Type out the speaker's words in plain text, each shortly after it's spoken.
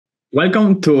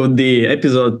Welcome to the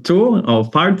episode 2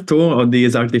 of part 2 of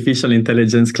this artificial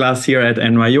intelligence class here at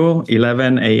NYU,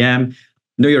 11 a.m.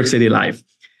 New York City Live.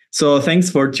 So thanks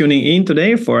for tuning in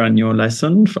today for a new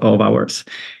lesson of ours.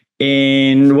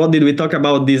 And what did we talk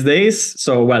about these days?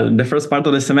 So, the first part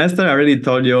of the semester, I already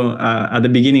told you at the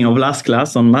beginning of last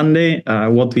class on Monday,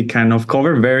 what we kind of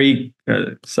cover very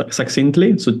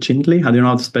succinctly. How do you know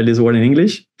how to spell this word in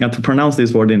English? You have to pronounce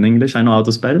this word in English. I know how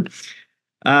to spell.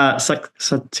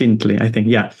 Succinctly, I think,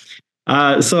 yeah.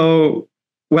 I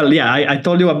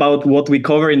told you about what we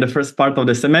cover in the first part of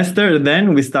the semester.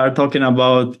 Then we start talking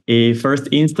about a first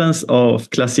instance of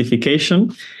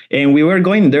classification. And we were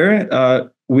going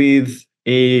there with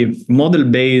a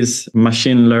model-based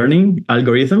machine learning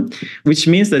algorithm, which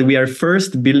means that we are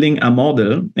first building a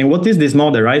model. And what is this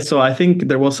model, right? So I think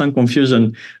there was some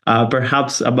confusion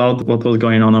perhaps about what was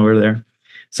going on over there.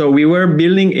 So we were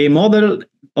building a model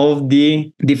of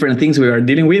the different things we are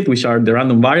dealing with, which are the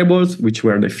random variables, which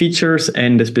were the features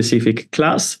and the specific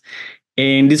class.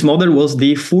 And this model was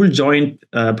the full joint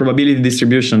probability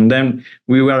distribution. Then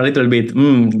we were a little bit,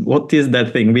 what is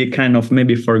that thing? We kind of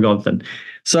maybe forgotten.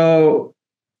 So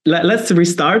let's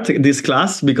restart this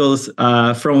class because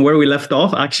from where we left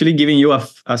off, actually giving you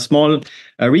a small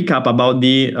recap about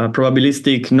the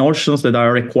probabilistic notions that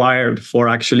are required for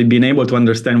actually being able to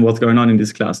understand what's going on in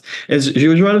this class. As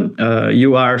usual,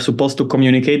 you are supposed to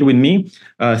communicate with me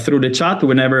through the chat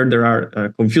whenever there are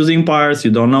confusing parts,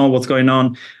 you don't know what's going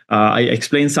on. I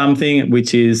explain something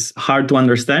which is hard to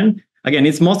understand. Again,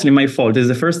 it's mostly my fault. It's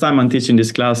the first time I'm teaching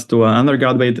this class to an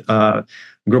undergraduate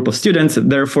group of students.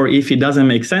 Therefore, if it doesn't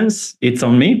make sense, it's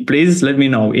on me. Please let me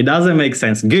know. It doesn't make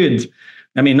sense. Good.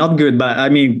 I mean, not good, but I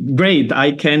mean, great.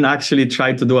 I can actually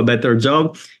try to do a better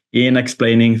job in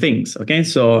explaining things. Okay.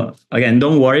 So again,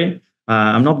 don't worry.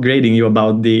 I'm not grading you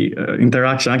about the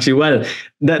interaction. Actually,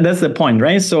 that's the point,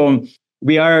 right? So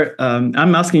we are,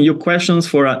 I'm asking you questions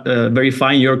for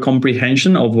verifying your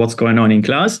comprehension of what's going on in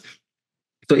class.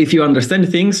 So if you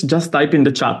understand things, just type in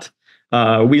the chat.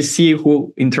 We'll see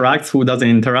who interacts, who doesn't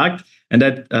interact. And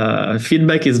that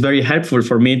feedback is very helpful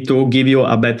for me to give you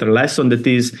a better lesson that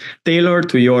is tailored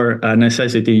to your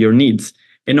necessity, your needs.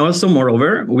 And also,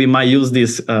 moreover, we might use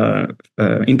this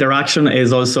interaction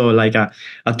as also like a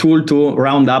tool to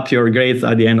round up your grades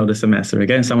at the end of the semester.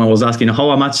 Again, someone was asking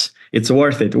how much it's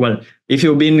worth it. Well, if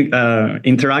you've been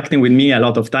interacting with me a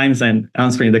lot of times and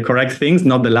answering the correct things,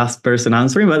 not the last person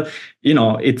answering, but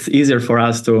it's easier for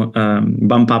us to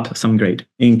bump up some grade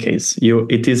in case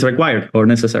it is required or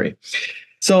necessary.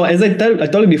 So as I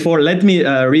told you before, let me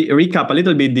recap a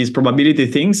little bit these probability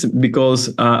things because,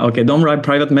 don't write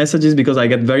private messages because I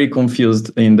get very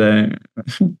confused in the,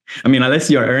 unless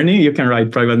you're earning, you can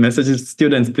write private messages.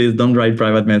 Students, please don't write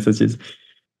private messages.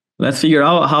 Let's figure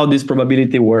out how this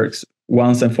probability works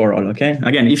once and for all, okay?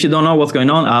 Again, if you don't know what's going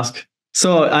on, ask.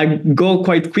 So I go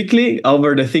quite quickly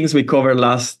over the things we covered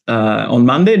last on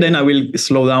Monday, then I will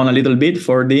slow down a little bit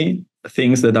for the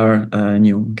things that are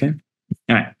new, okay?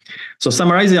 All right. So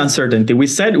summarize the uncertainty. We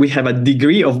said we have a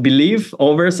degree of belief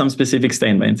over some specific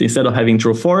statements. Instead of having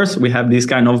true, false, we have this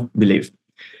kind of belief.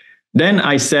 Then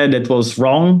I said it was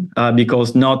wrong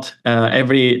because not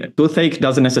every toothache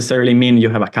doesn't necessarily mean you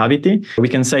have a cavity. We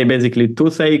can say basically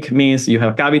toothache means you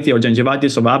have a cavity or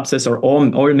gingivitis or abscess or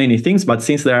all many things. But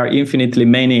since there are infinitely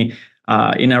many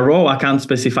in a row, I can't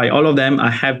specify all of them. I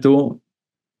have to.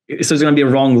 So it's going to be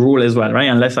a wrong rule as well, right?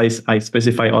 Unless I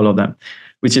specify all of them,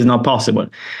 which is not possible.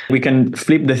 We can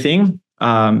flip the thing.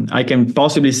 I can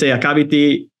possibly say a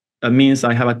cavity means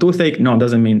I have a toothache. No, it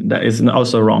doesn't mean that. Is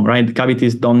also wrong, right?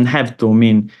 Cavities don't have to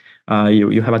mean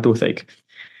you have a toothache.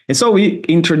 And so we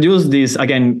introduce this,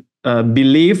 again,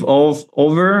 belief of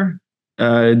over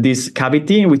this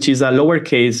cavity, which is a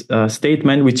lowercase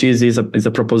statement, which is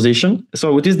a proposition.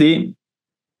 So what is the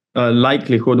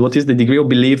likelihood? What is the degree of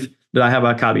belief that I have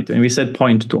a cavity? And we said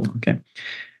 0.2, okay?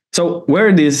 So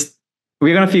we're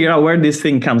going to figure out where this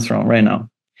thing comes from right now.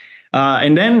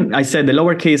 And then I said the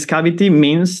lowercase cavity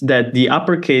means that the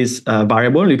uppercase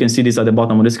variable, you can see this at the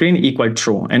bottom of the screen, equal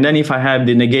true. And then if I have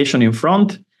the negation in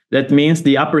front, that means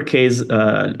the uppercase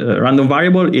random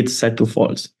variable, it's set to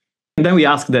false. And then we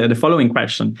ask the following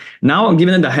question. Now,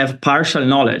 given that I have partial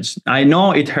knowledge, I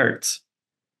know it hurts.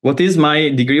 What is my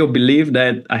degree of belief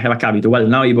that I have a cavity? Well,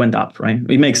 now it went up, right?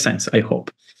 It makes sense, I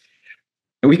hope.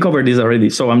 We covered this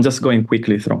already, so I'm just going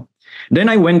quickly through. Then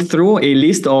I went through a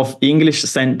list of English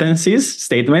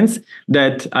statements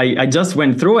that I just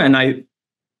went through, and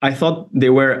I thought they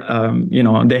were,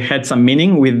 they had some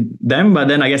meaning with them, but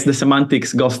then I guess the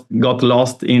semantics got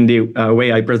lost in the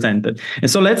way I presented.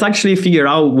 And so let's actually figure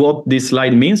out what this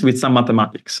slide means with some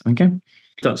mathematics, okay?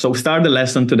 So start the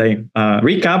lesson today.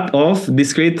 Recap of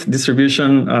discrete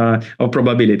distribution of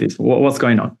probabilities. What's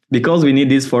going on? Because we need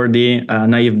this for the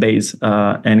naive Bayes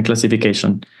and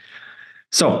classification.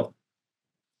 So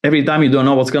every time you don't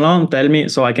know what's going on, tell me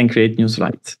so I can create new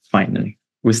slides. Finally,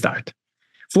 we start.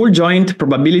 Full joint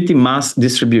probability mass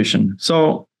distribution.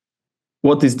 So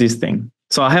what is this thing?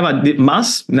 So I have a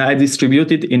mass that I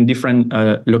distribute it in different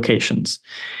locations.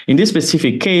 In this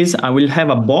specific case, I will have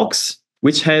a box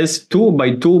which has 2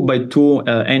 by 2 by 2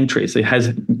 entries. It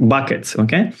has buckets,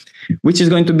 okay? Which is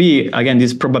going to be, again,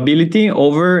 this probability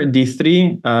over the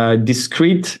 3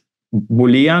 discrete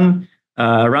Boolean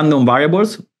random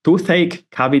variables, toothache,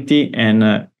 cavity,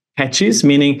 and catches,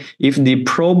 meaning if the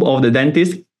probe of the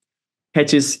dentist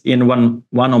catches in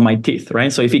one of my teeth,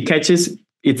 right? So if it catches,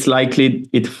 it's likely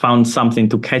it found something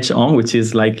to catch on, which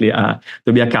is likely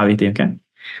to be a cavity, okay?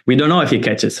 We don't know if it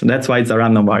catches, so that's why it's a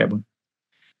random variable.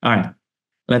 All right,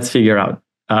 let's figure out.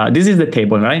 This is the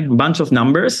table, right? A bunch of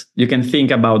numbers. You can think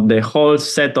about the whole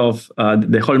set of,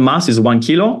 the whole mass is 1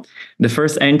 kilo. The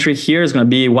first entry here is gonna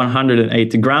be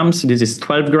 180 grams. This is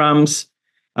 12 grams.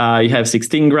 You have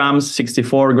 16 grams,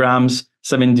 64 grams,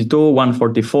 72,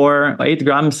 144, 8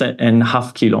 grams, and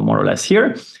half kilo, more or less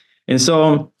here. And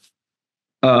so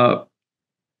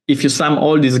if you sum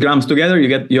all these grams together, you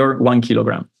get your 1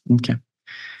 kilogram. Okay.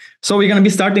 So we're going to be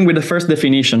starting with the first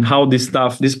definition, how this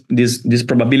stuff, this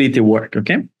probability work,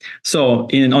 okay? So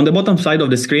on the bottom side of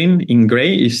the screen in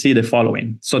gray, you see the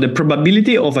following. So the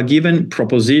probability of a given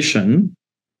proposition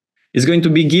is going to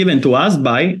be given to us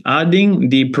by adding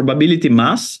the probability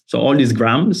mass, so all these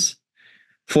grams,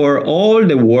 for all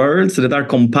the words that are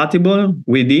compatible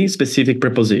with the specific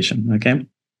proposition, okay?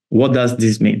 What does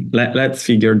this mean? Let's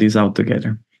figure this out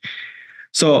together.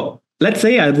 So let's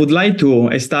say I would like to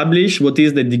establish what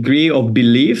is the degree of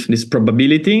belief, this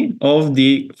probability of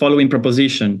the following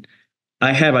proposition.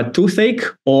 I have a toothache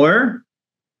or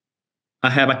I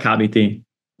have a cavity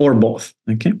or both,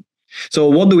 okay? So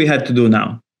what do we have to do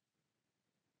now?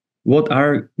 What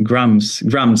are grams?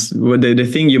 Grams, the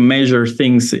thing you measure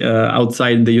things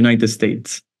outside the United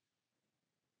States.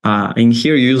 In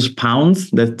here you use pounds,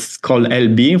 that's called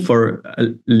LB for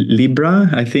Libra,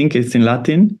 I think it's in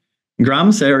Latin.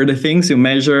 Grams are the things you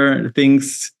measure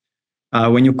things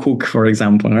when you cook, for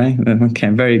example, right? Okay,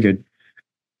 very good.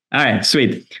 All right,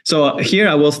 sweet. So here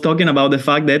I was talking about the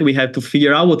fact that we have to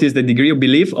figure out what is the degree of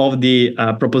belief of the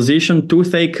proposition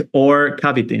toothache or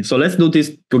cavity. So let's do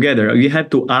this together. We have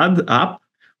to add up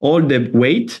all the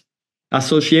weight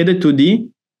associated to the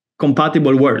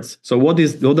compatible words. So what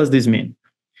does this mean?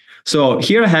 So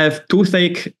here I have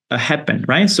toothache happen,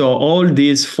 right? So all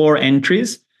these 4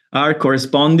 entries are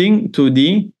corresponding to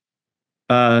the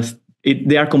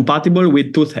they are compatible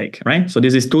with toothache, right? So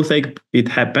this is toothache, it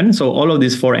happened. So all of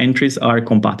these 4 entries are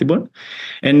compatible.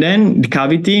 And then the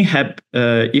cavity,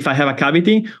 if I have a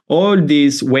cavity, all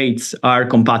these weights are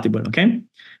compatible, okay?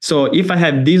 So if I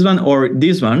have this one or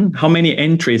this one, how many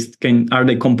entries are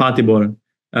they compatible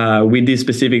with this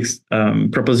specific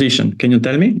proposition? Can you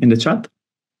tell me in the chat?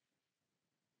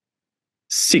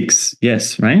 6,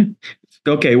 yes, right?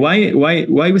 Okay, why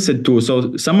we said 2?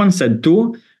 So someone said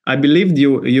 2. I believe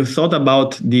you thought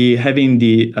about having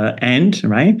the end,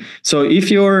 right? So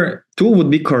if your 2 would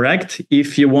be correct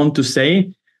if you want to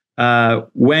say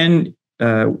when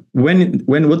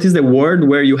what is the word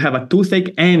where you have a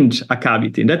toothache and a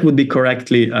cavity? That would be correct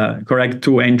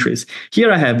 2 entries.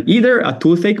 Here I have either a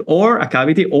toothache or a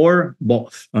cavity or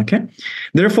both, okay?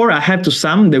 Therefore, I have to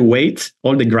sum the weight,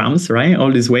 all the grams, right?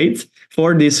 All these weights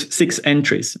for these 6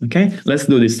 entries, okay? Let's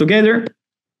do this together.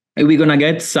 And we're gonna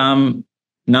get some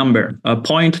number,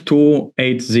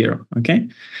 0.280, okay?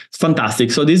 It's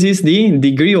fantastic. So this is the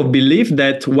degree of belief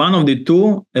that one of the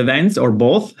 2 events or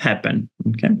both happen,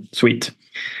 okay? Sweet.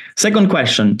 Second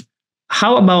question,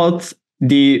 how about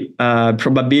the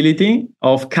probability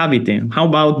of cavity? How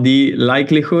about the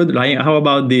likelihood, right? How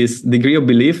about this degree of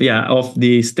belief, of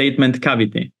the statement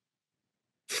cavity?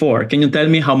 4. Can you tell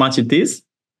me how much it is?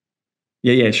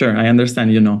 Yeah, sure, I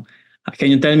understand, you know. Can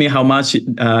you tell me how much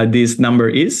this number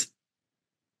is?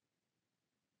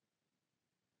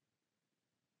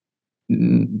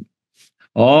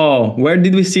 Oh, where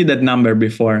did we see that number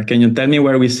before? Can you tell me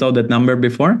where we saw that number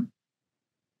before?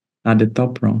 At the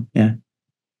top row, yeah.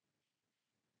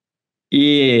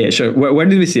 Yeah, sure. Where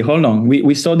did we see? Hold on.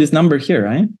 We saw this number here,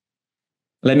 right?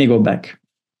 Let me go back.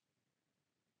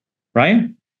 Right?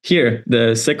 Here,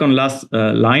 the second last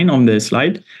line on the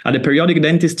slide. At the periodic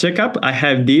dentist checkup, I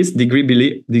have this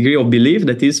degree of belief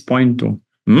that is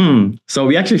 0.2. So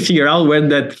we actually figure out where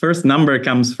that first number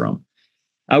comes from.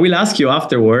 I will ask you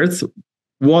afterwards,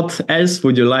 what else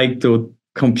would you like to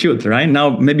compute, right?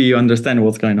 Now maybe you understand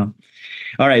what's going on.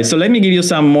 All right, so let me give you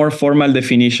some more formal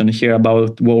definition here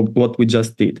about what we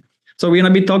just did. So we're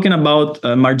going to be talking about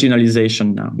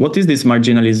marginalization now. What is this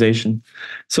marginalization?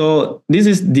 So this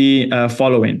is the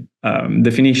following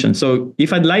definition. So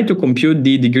if I'd like to compute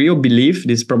the degree of belief,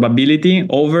 this probability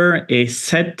over a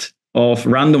set of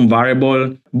random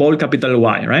variable, bold capital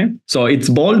Y, right? So it's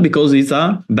bold because it's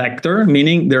a vector,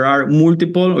 meaning there are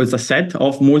multiple, it's a set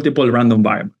of multiple random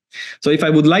variables. So if I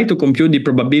would like to compute the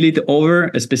probability over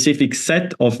a specific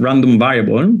set of random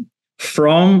variable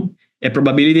from a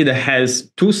probability that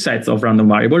has two sets of random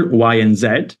variable, Y and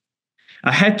Z,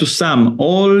 I had to sum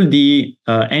all the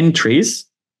entries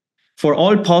for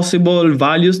all possible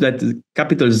values that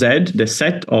capital Z, the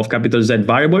set of capital Z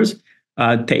variables,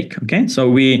 take. Okay, so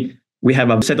we have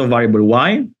a set of variable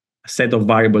Y, a set of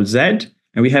variable Z,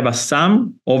 and we have a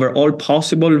sum over all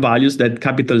possible values that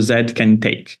capital Z can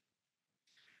take.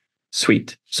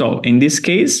 Sweet. So in this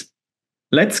case,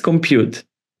 let's compute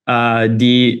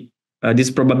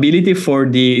this probability for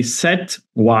the set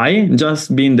Y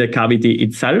just being the cavity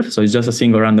itself. So it's just a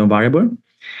single random variable.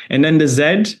 And then the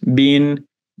Z being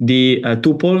the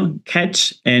tuple,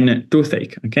 catch, and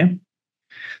toothache. Okay.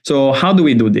 So how do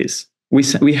we do this? We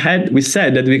said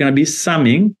that we're going to be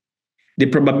summing the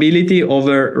probability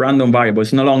over random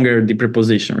variables, no longer the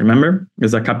preposition. Remember,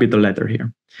 there's a capital letter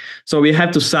here. So we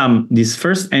have to sum this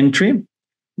first entry,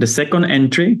 the second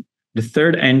entry, the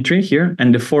third entry here,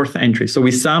 and the fourth entry. So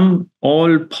we sum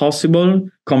all possible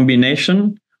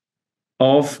combination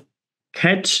of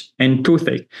catch and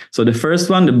toothache. So the first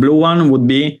one, the blue one, would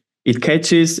be it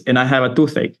catches and I have a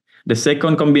toothache. The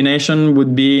second combination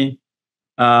would be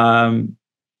I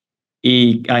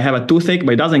have a toothache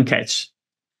but it doesn't catch.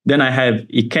 Then I have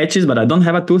it catches but I don't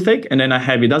have a toothache, and then I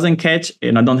have it doesn't catch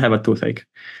and I don't have a toothache.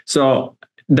 So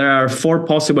there are four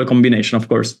possible combinations, of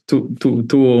course,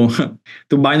 two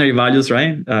binary values,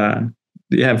 right?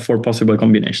 You have four possible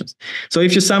combinations. So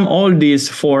if you sum all these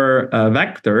four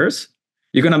vectors,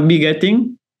 you're going to be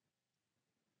getting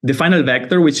the final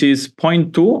vector, which is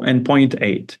 0.2 and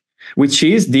 0.8, which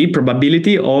is the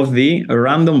probability of the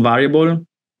random variable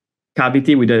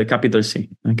cavity with a capital C.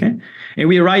 Okay, and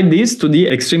we write this to the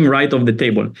extreme right of the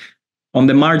table, on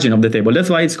the margin of the table. That's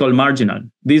why it's called marginal.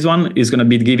 This one is going to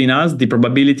be giving us the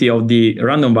probability of the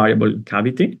random variable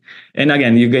cavity. And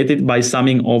again, you get it by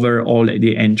summing over all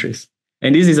the entries.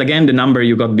 And this is, again, the number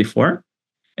you got before.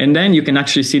 And then you can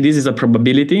actually see this is a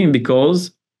probability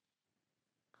because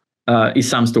it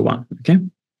sums to 1. Okay.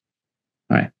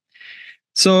 All right.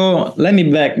 So let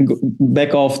me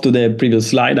back off to the previous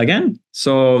slide again.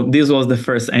 So this was the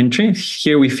first entry.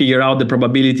 Here we figure out the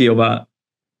probability of a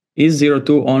is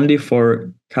 0.2 only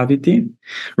for cavity,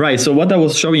 right? So what I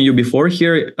was showing you before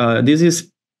here, this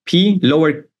is P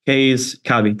lowercase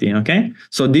cavity, okay?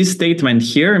 So this statement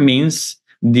here means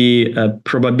the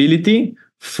probability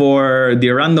for the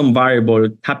random variable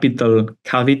capital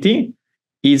cavity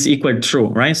is equal to true,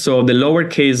 right? So the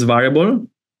lowercase variable,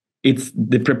 it's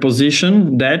the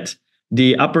preposition that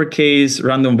the uppercase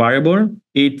random variable,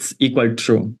 it's equal to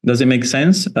true. Does it make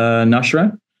sense,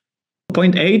 Nashra?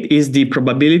 0.8 is the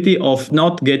probability of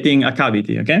not getting a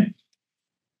cavity, okay?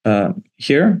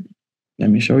 Here, let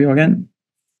me show you again.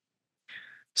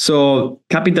 So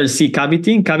capital C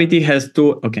cavity has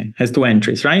two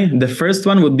entries, right? The first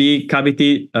one would be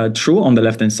cavity true on the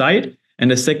left-hand side, and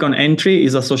the second entry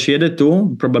is associated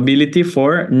to probability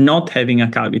for not having a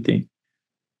cavity.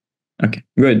 Okay,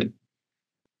 good.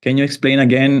 Can you explain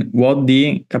again what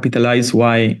the capitalized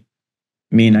Y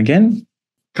mean again?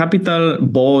 Capital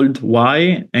bold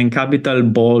Y and capital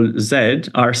bold Z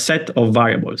are set of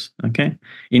variables, okay?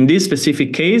 In this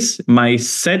specific case, my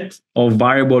set of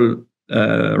variable,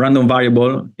 random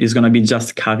variable is going to be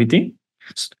just cavity,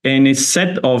 and its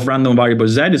set of random variable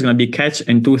Z is going to be catch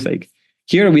and toothache.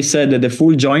 Here we said that the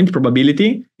full joint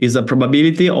probability is a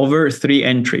probability over 3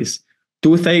 entries,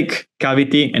 toothache,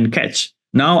 cavity, and catch.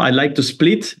 Now I'd like to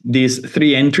split these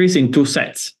 3 entries in 2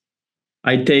 sets.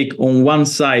 I take on one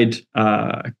side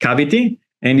cavity,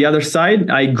 and the other side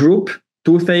I group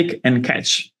toothache and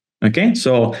catch. Okay,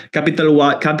 so capital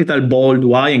Y, capital bold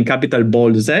Y, and capital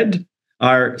bold Z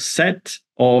are set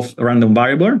of random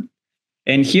variable.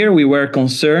 And here we were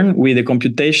concerned with the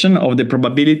computation of the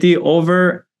probability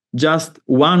over just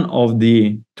one of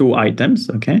the 2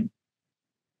 items. Okay,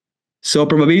 so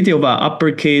probability of an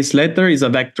uppercase letter is a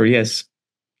vector, yes,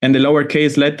 and the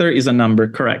lowercase letter is a number,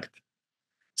 correct.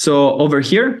 So over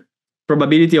here,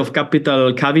 probability of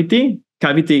capital cavity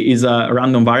is a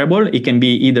random variable. It can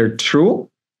be either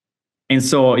true, and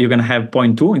so you're going to have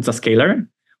 0.2, it's a scalar,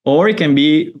 or it can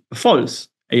be false,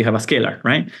 you have a scalar,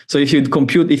 right? So if you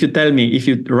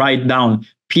write down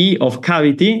P of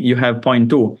cavity, you have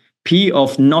 0.2. P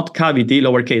of not cavity,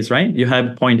 lowercase, right? You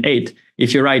have 0.8.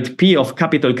 If you write P of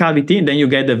capital cavity, then you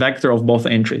get the vector of both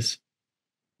entries.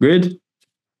 Good?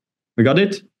 We got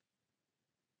it?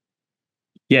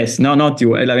 Yes, no, not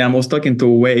you. I was talking to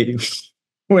Wei.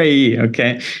 Wei,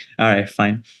 okay. All right,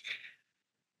 fine.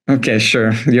 Okay,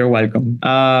 sure. You're welcome.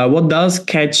 What does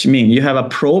catch mean? You have a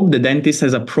probe. The dentist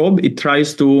has a probe. It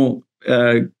tries to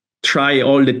try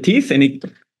all the teeth and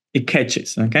it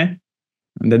catches, okay?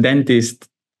 And the dentist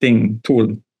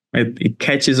tool, right? It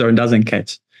catches or doesn't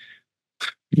catch.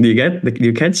 Do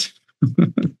you catch?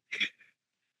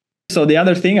 So the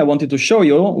other thing I wanted to show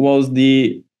you was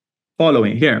the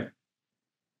following here.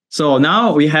 So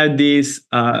now we have this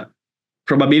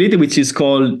probability, which is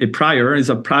called a prior. It's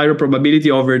a prior probability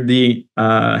over the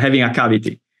having a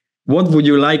cavity. What would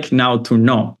you like now to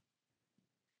know?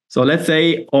 So let's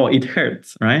say, oh, it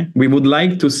hurts, right? We would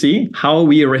like to see how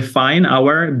we refine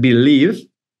our belief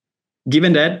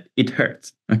given that it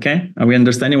hurts, okay? Are we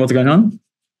understanding what's going on?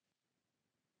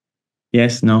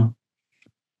 Yes, no?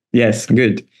 Yes,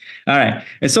 good. All right.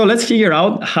 And so let's figure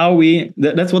out how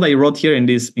that's what I wrote here in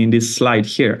this slide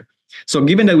here. So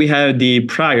given that we have the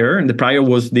prior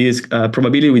was this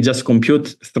probability we just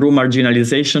compute through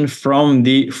marginalization from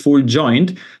the full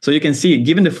joint. So you can see,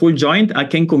 given the full joint, I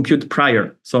can compute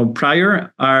prior. So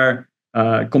prior are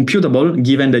computable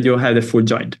given that you have the full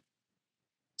joint.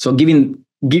 So getting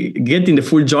the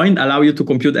full joint allow you to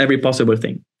compute every possible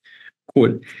thing.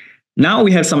 Cool. Now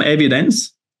we have some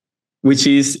evidence, which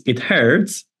is it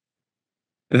hurts.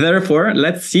 Therefore,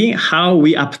 let's see how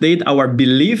we update our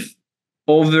belief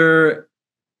over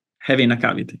having a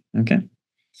cavity, okay?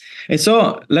 And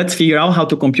so let's figure out how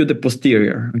to compute the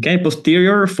posterior, okay?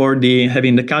 Posterior for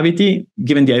having the cavity,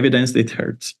 given the evidence that it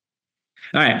hurts.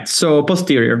 All right, so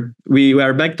posterior. We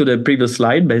were back to the previous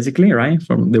slide, basically, right?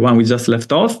 From the one we just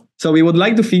left off. So we would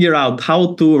like to figure out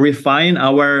how to refine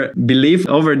our belief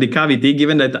over the cavity,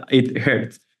 given that it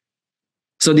hurts.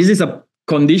 So this is a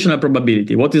conditional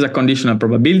probability. What is a conditional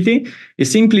probability?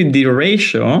 It's simply the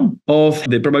ratio of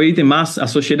the probability mass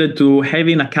associated to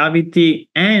having a cavity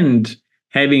and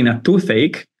having a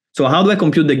toothache. So how do I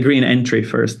compute the green entry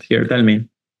first? Here, tell me.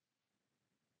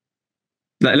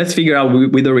 Let's figure out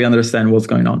whether we understand what's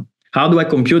going on. How do I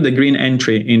compute the green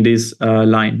entry in this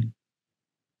line?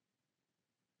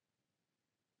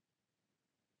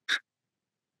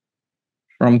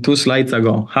 From 2 slides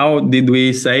ago. How did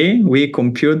we say we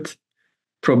compute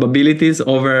probabilities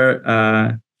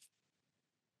over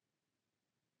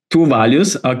 2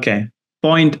 values? Okay.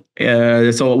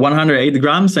 So 108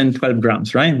 grams and 12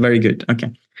 grams, right? Very good.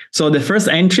 Okay. So the first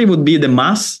entry would be the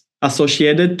mass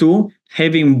associated to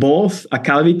having both a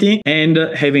cavity and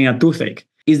having a toothache.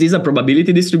 Is this a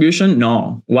probability distribution?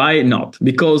 No. Why not?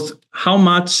 Because how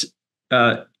much,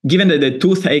 given that the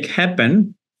toothache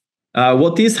happened,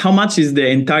 how much is the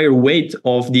entire weight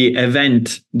of the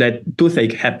event that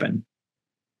toothache happened?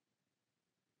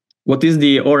 What is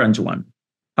the orange one?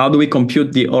 How do we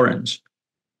compute the orange?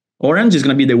 Orange is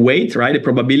going to be the weight, right? The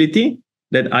probability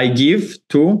that I give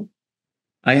to,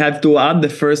 I have to add the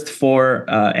first 4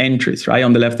 entries, right?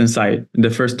 On the left-hand side, the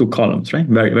first 2 columns, right?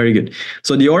 Very, very good.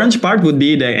 So the orange part would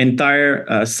be the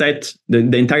entire set, the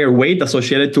entire weight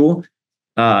associated to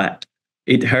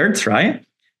it hurts, right?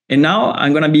 And now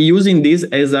I'm going to be using this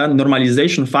as a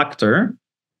normalization factor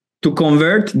to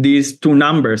convert these 2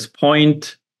 numbers,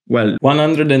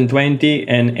 120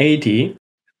 and 80,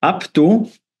 up to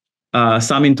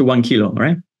sum into 1 kilo,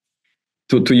 right?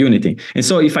 To unity. And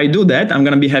so if I do that, I'm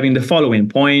going to be having the following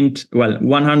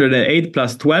 108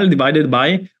 plus 12 divided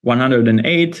by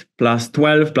 108 plus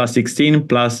 12 plus 16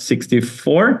 plus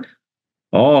 64.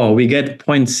 Oh, we get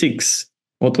 0.6.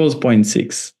 What was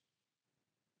 0.6?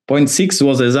 0.6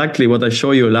 was exactly what I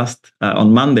showed you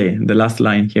on Monday, the last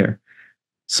line here.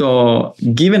 So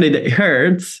given that it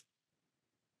hurts,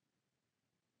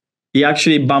 you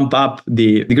actually bump up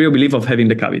the degree of belief of having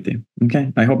the cavity.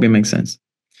 Okay, I hope it makes sense.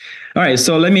 All right,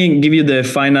 so let me give you the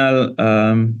final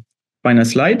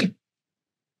slide.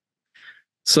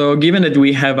 So given that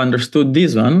we have understood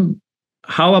this one,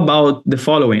 how about the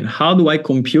following? How do I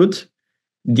compute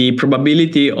the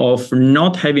probability of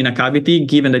not having a cavity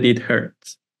given that it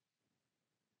hurts?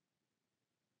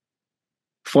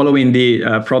 Following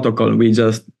the protocol we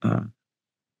just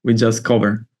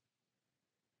covered.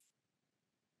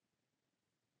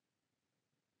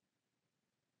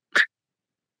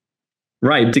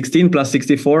 Right, 16 plus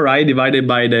 64, right, divided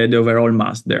by the overall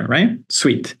mass there, right?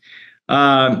 Sweet.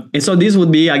 And so this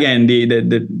would be, again,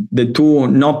 the two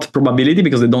not probability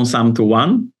because they don't sum to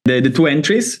one. The two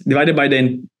entries divided by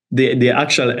the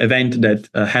actual event that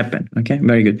happened. Okay,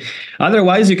 very good.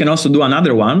 Otherwise, you can also do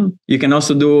another one. You can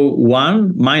also do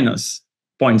 1 minus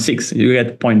 0.6. You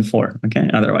get 0.4. Okay,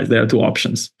 otherwise there are two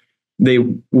options. They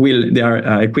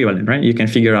are equivalent, right? You can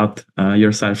figure out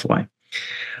yourself why.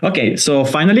 Okay, so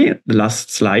finally, the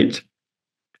last slide.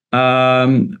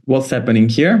 What's happening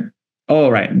here?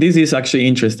 All right, this is actually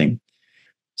interesting.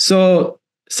 So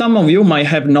some of you might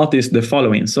have noticed the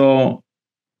following. So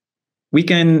we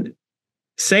can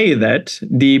say that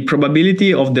the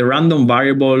probability of the random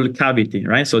variable cavity,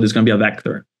 right? So there's going to be a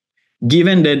vector.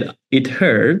 Given that it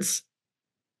hurts,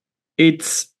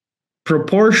 it's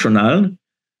proportional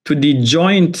to the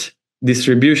joint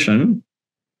distribution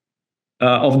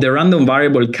of the random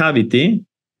variable cavity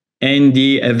and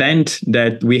the event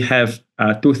that we have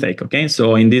a toothache, okay?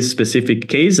 So in this specific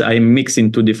case, I'm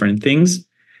mixing two different things.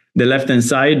 The left-hand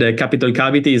side, the capital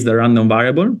cavity, is the random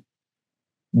variable.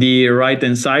 The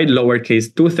right-hand side,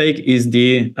 lowercase toothache, is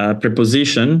the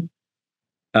preposition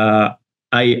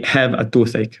I have a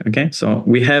toothache, okay? So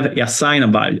we have assigned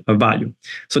a value.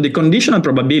 So the conditional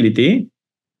probability,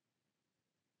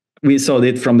 we saw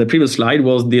it from the previous slide,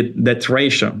 was that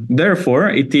ratio.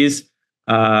 Therefore, it is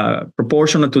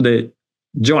proportional to the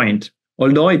joint,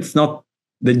 although it's not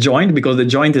the joint because the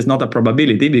joint is not a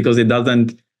probability because it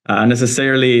doesn't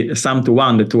necessarily sum to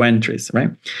one, the two entries,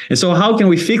 right? And so how can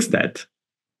we fix that?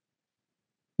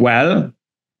 Well,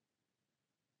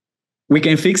 we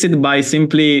can fix it by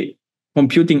simply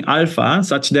computing alpha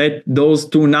such that those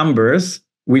two numbers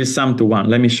will sum to one.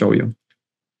 Let me show you.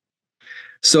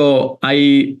 So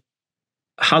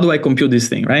how do I compute this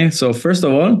thing, right? So first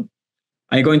of all,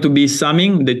 I'm going to be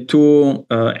summing the two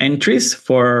entries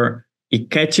for it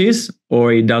catches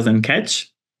or it doesn't catch.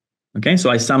 Okay, so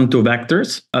I sum two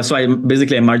vectors. So I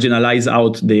marginalize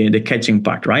out the catching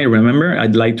part, right? Remember,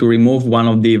 I'd like to remove one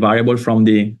of the variable from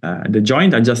the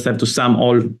joint. I just have to sum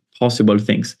all possible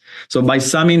things. So by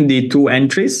summing the two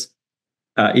entries,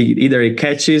 either it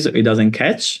catches or it doesn't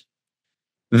catch,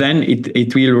 then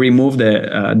it will remove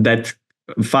that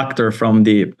factor from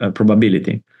the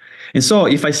probability. And so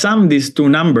if I sum these two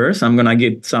numbers, I'm going to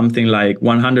get something like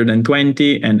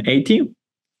 120 and 80,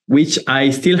 which I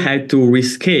still had to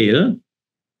rescale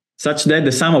such that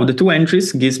the sum of the two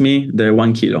entries gives me the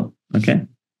 1 kilo. Okay.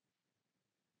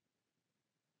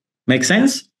 Make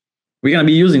sense? We're going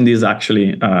to be using this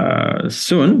actually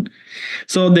soon.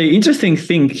 So the interesting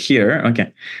thing here,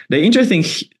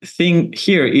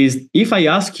 is if I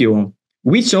ask you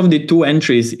which of the two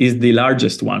entries is the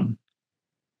largest one,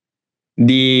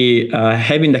 the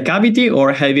having the cavity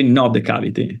or having not the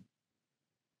cavity.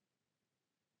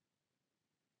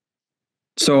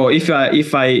 So if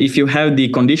you have the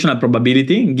conditional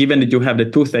probability, given that you have the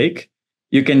toothache,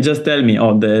 you can just tell me,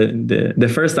 oh,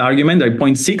 the first argument, like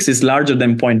 0.6 is larger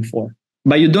than 0.4.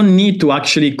 But you don't need to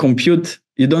actually compute,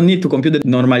 the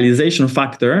normalization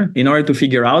factor in order to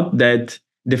figure out that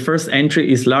the first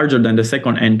entry is larger than the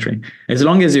second entry. As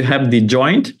long as you have the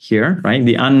joint here, right,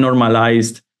 the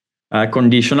unnormalized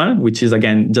conditional, which is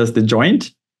again just the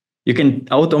joint, you can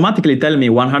automatically tell me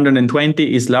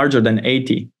 120 is larger than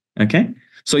 80. Okay,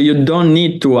 so you don't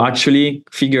need to actually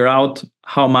figure out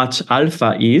how much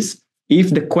alpha is. If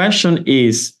the question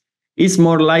is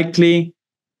more likely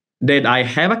that I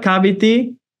have a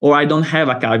cavity or I don't have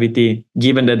a cavity,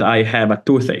 given that I have a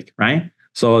toothache, right?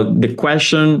 So the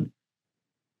question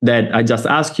that I just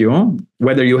asked you,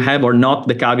 whether you have or not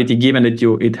the cavity, given that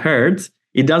it hurts,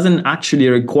 it doesn't actually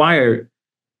require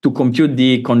to compute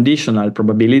the conditional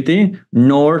probability,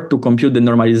 nor to compute the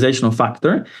normalization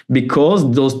factor,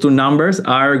 because those two numbers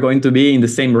are going to be in the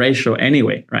same ratio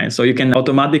anyway, right? So you can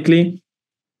automatically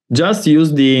just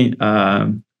use the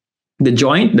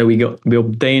joint that we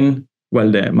obtain,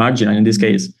 well, the marginal in this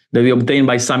case, that we obtain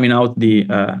by summing out the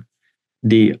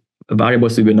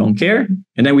variables that we don't care,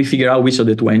 and then we figure out which of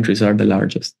the two entries are the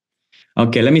largest.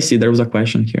 Okay, let me see. There was a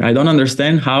question here. I don't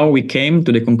understand how we came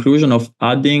to the conclusion of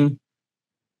adding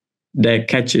the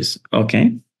catches.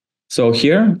 Okay, so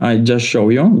here I just show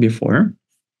you before.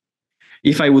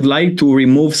 If I would like to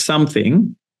remove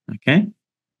something, okay,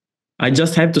 I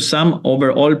just have to sum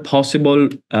over all possible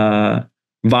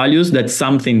values that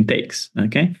something takes.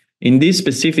 Okay, in this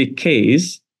specific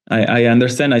case, I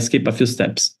understand I skip a few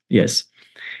steps. Yes,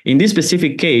 in this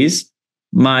specific case,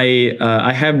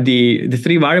 I have the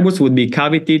three variables would be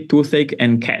cavity, toothache,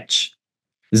 and catch.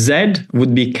 Z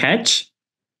would be catch,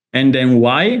 and then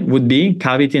Y would be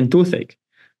cavity and toothache.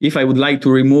 If I would like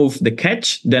to remove the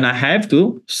catch, then I have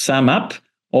to sum up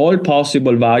all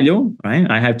possible value, right?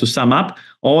 I have to sum up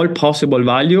all possible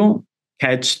value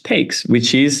catch takes,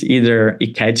 which is either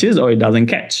it catches or it doesn't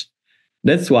catch.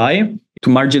 That's why to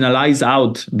marginalize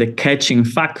out the catching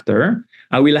factor,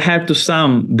 I will have to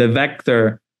sum the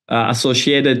vector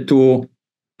associated to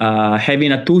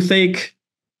having a toothache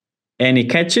and it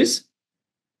catches,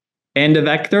 and the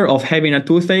vector of having a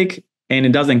toothache and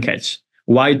it doesn't catch.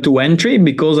 Why to entry?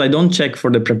 Because I don't check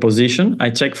for the preposition,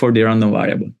 I check for the random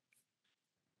variable.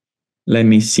 Let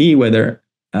me see whether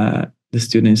the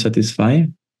student is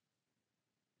satisfied.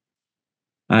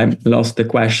 I've lost the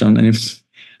question. And if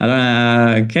I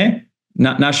don't okay.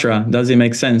 Nashra, does it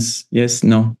make sense? Yes,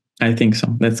 no, I think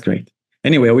so. That's great.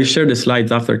 Anyway, I will share the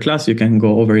slides after class. You can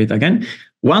go over it again.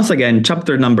 Once again,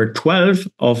 chapter number 12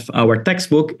 of our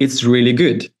textbook, it's really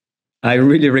good. I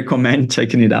really recommend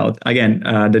checking it out. Again,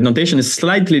 the notation is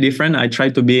slightly different. I try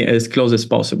to be as close as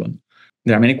possible.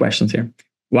 There are many questions here.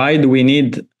 Why do we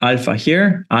need alpha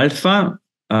here? Alpha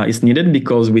is needed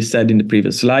because we said in the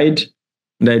previous slide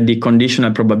that the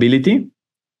conditional probability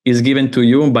is given to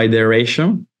you by the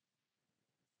ratio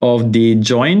of the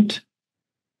joint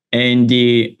and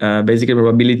the basically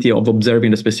probability of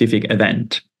observing a specific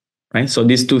event, right? So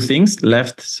these two things,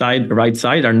 left side, right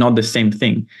side, are not the same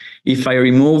thing. If I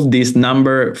remove this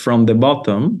number from the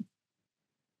bottom,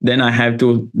 then I have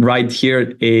to write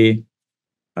here a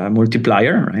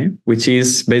multiplier, right? Which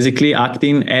is basically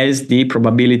acting as the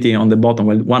probability on the bottom,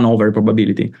 well, 1 over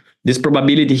probability. This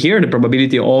probability here, the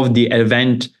probability of the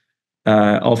event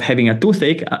of having a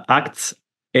toothache, acts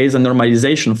as a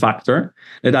normalization factor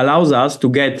that allows us to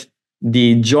get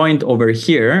the joint over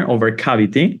here, over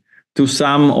cavity, to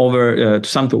sum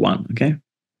to 1, okay?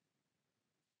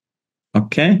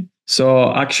 Okay,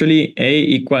 so actually A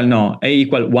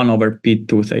equal 1 over P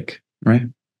toothache, right?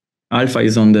 Alpha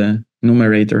is on the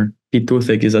numerator, P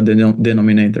toothache is at the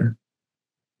denominator.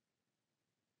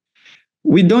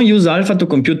 We don't use alpha to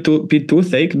compute P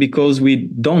toothache because we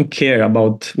don't care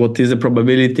about what is the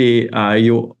probability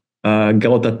you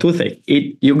got a toothache.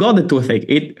 You got a toothache,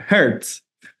 it hurts.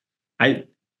 There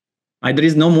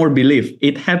is no more belief.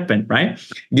 It happened, right?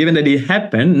 Given that it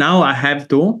happened, now I have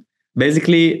to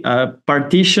basically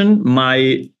partition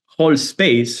my whole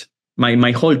space,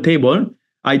 my whole table.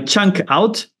 I chunk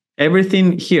out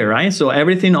everything here, right? So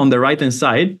everything on the right-hand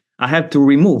side, I have to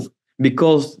remove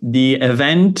because the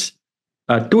event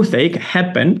toothache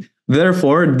happened.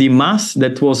 Therefore, the mass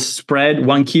that was spread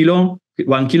 1 kilogram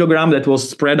that was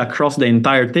spread across the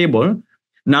entire table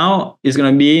now is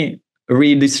going to be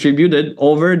redistributed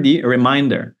over the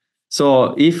remainder.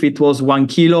 So if it was 1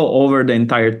 kilo over the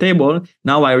entire table,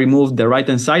 now I remove the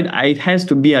right-hand side. It has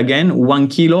to be again 1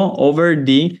 kilo over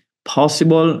the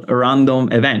possible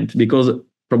random event because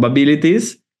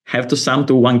probabilities have to sum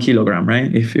to 1 kilogram,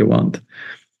 right? If you want.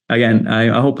 Again, I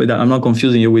hope that I'm not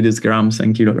confusing you with these grams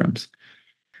and kilograms.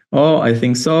 Oh, I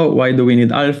think so. Why do we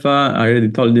need alpha? I already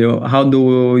told you. How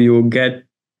do you get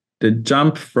the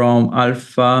jump from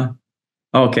alpha?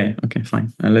 Okay,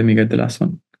 fine. Let me get the last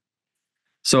one.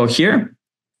 So here,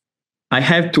 I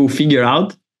have to figure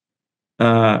out,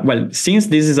 since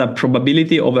this is a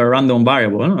probability of a random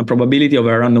variable, a probability of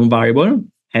a random variable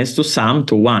has to sum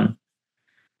to 1.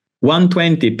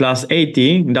 120 plus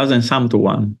 80 doesn't sum to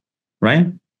 1, right?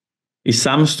 It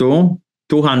sums to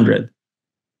 200.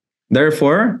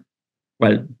 Therefore,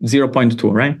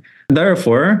 0.2, right?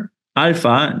 Therefore,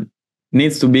 alpha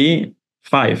needs to be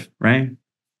 5, right?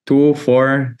 2,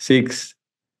 4, 6,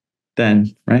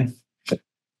 10, right?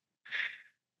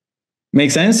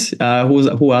 Make sense?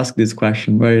 Who asked this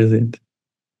question? Where is it?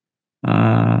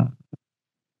 Alpha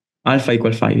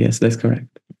equal 5. Yes, that's correct.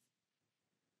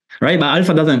 Right, but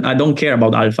alpha doesn't. I don't care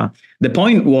about alpha. The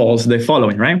point was the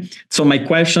following, right? So my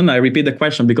question, I repeat the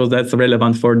question because that's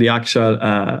relevant for the actual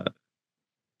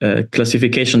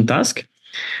classification task.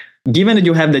 Given that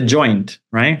you have the joint,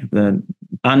 right,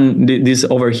 this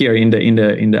over here in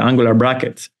the angular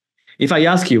brackets, if I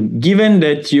ask you, given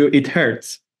that it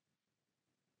hurts,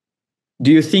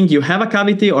 do you think you have a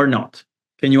cavity or not?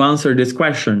 Can you answer this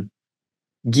question?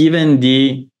 Given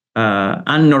the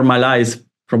unnormalized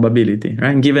probability,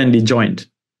 right? Given the joint,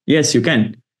 yes, you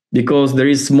can, because there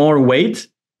is more weight.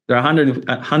 There are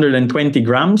 120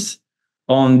 grams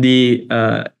on the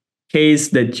case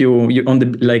that you on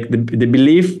the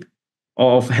belief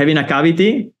of having a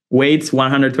cavity weighs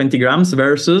 120 grams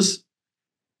versus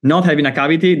not having a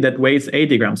cavity that weighs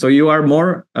 80 grams. So you are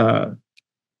more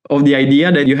of the idea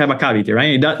that you have a cavity,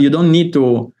 right? You don't need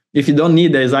to. If you don't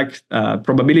need the exact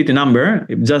probability number,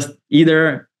 just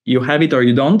either you have it or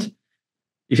you don't.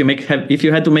 If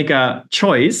you had to make a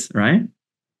choice, right?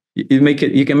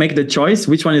 You can make the choice.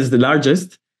 Which one is the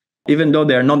largest? even though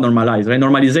they are not normalized, right?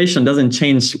 Normalization doesn't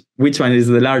change which one is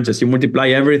the largest. You multiply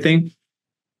everything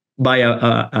by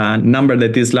a number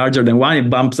that is larger than 1, it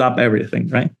bumps up everything,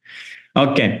 right?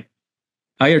 Okay.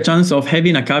 Higher chance of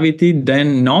having a cavity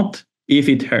than not if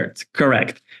it hurts.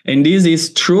 Correct. And this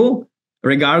is true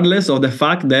regardless of the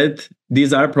fact that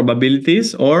these are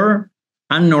probabilities or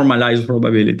unnormalized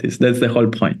probabilities. That's the whole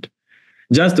point.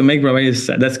 Just to make probabilities,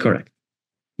 that's correct.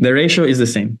 The ratio is the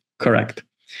same. Correct.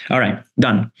 All right,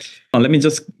 done. Let me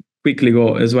just quickly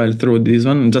go as well through this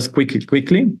one, just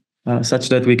quickly, such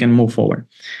that we can move forward.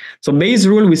 So Bayes'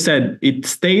 rule, we said, it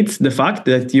states the fact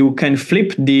that you can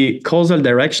flip the causal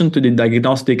direction to the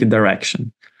diagnostic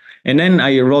direction. And then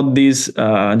I wrote this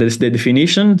the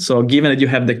definition. So given that you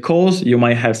have the cause, you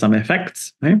might have some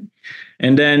effects, right?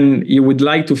 And then you would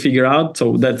like to figure out,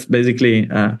 so that's basically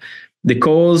the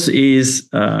cause is,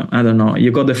 I don't know,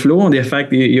 you got the flu, the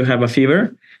effect, you have a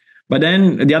fever. But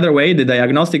then the other way, the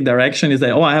diagnostic direction is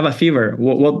that, oh, I have a fever.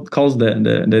 What caused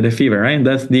the fever, right?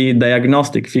 That's the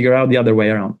diagnostic, figure out the other way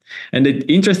around. And the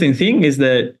interesting thing is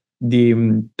that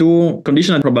the two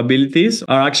conditional probabilities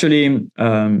are actually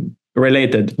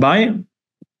related by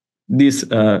this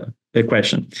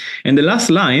equation. And the last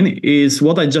line is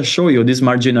what I just showed you, this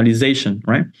marginalization,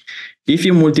 right? If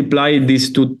you multiply these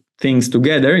two things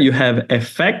together, you have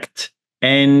effect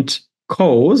and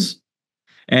cause.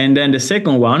 And then the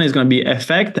second one is going to be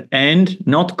effect and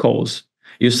not cause.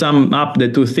 You sum up the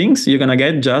two things, you're going to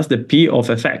get just the P of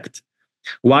effect.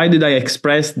 Why did I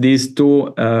express these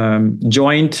two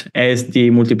joint as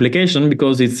the multiplication?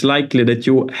 Because it's likely that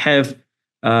you have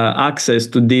access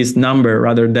to this number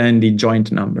rather than the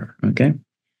joint number, okay?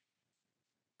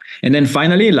 And then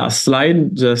finally, last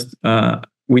slide, just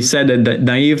we said that the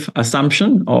naive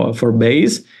assumption for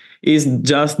Bayes is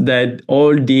just that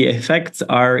all the effects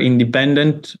are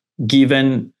independent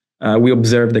given we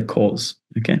observe the cause,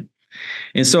 okay?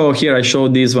 And so here I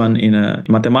showed this one in a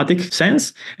mathematical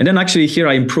sense. And then actually here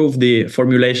I improved the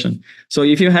formulation. So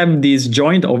if you have this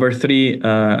joint over 3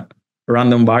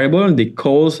 random variable, the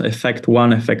cause, effect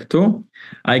 1, effect 2,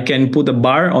 I can put a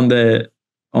bar on the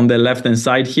left-hand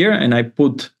side here, and I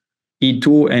put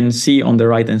E2 and C on the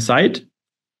right-hand side.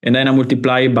 And then I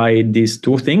multiply by these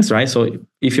two things, right? So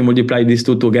if you multiply these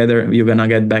two together, you're going to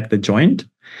get back the joint.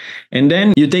 And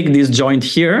then you take this joint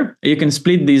here, you can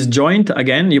split this joint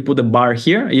again, you put a bar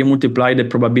here, you multiply the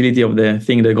probability of the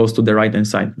thing that goes to the right-hand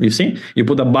side. You see? You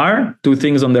put a bar, two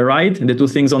things on the right, and the two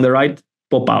things on the right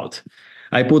pop out.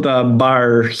 I put a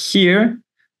bar here,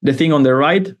 the thing on the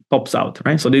right pops out,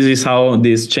 right? So this is how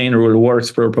this chain rule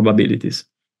works for probabilities.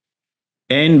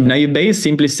 And naive Bayes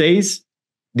simply says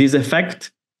this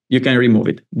effect, you can remove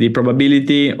it. The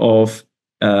probability of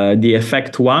the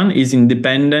effect 1 is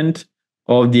independent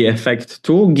of the effect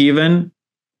 2, given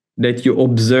that you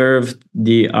observed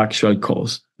the actual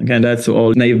cause. Again, that's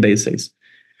all naive Bayes says.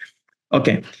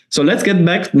 Okay, so let's get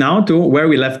back now to where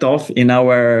we left off in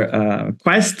our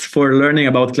quest for learning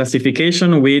about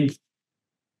classification with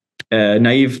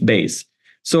naive Bayes.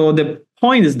 So the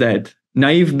point is that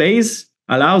naive Bayes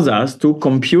allows us to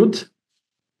compute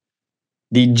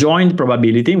the joint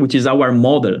probability, which is our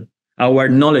model, our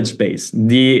knowledge base,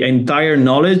 the entire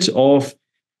knowledge of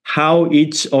how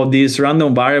each of these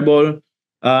random variables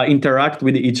interact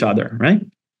with each other, right?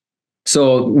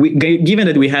 So given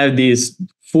that we have this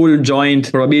full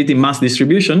joint probability mass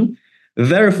distribution,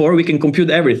 therefore we can compute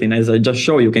everything. As I just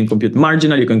showed you, can compute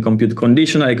marginal, you can compute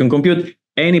conditional, you can compute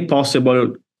any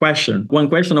possible question. One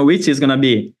question of which is going to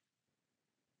be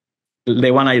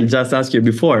the one I just asked you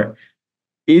before.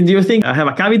 Do you think I have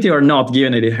a cavity or not,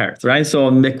 given that it hurts, right? So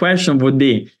the question would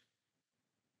be,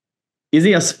 is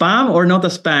it a spam or not a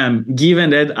spam,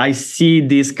 given that I see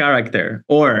this character?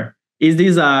 Or is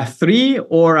this a 3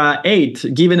 or a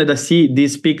 8, given that I see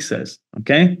these pixels,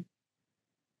 okay?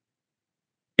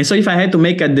 And so if I had to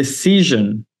make a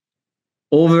decision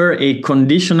over a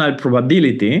conditional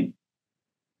probability,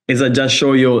 as I just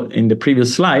showed you in the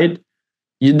previous slide,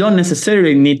 you don't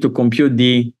necessarily need to compute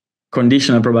the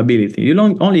conditional probability. You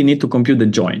don't only need to compute the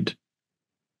joint.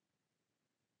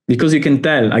 Because you can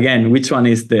tell, again, which one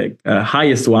is the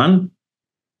highest one,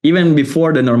 even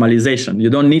before the normalization. You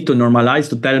don't need to normalize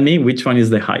to tell me which one is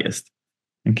the highest.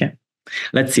 Okay,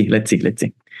 let's see.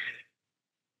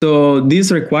 So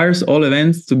this requires all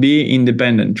events to be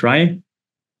independent, right?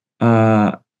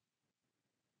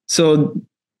 So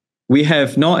we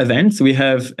have no events, we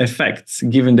have effects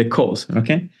given the cause,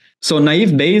 okay? So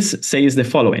naive Bayes says the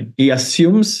following. He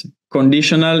assumes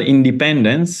conditional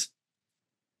independence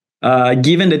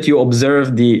given that you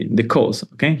observe the cause,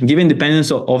 okay? Given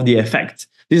independence of the effect.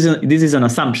 This is an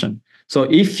assumption. So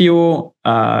if you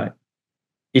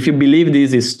If you believe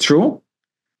this is true,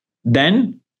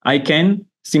 then I can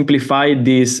simplify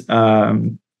this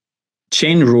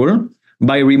chain rule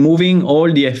by removing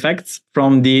all the effects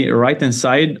from the right-hand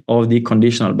side of the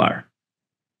conditional bar.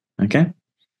 Okay?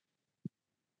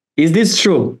 Is this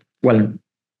true? Well,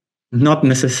 not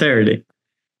necessarily.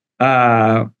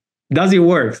 Does it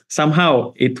work?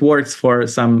 Somehow it works for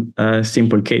some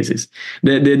simple cases.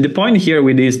 The point here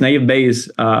with this naive Bayes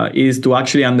is to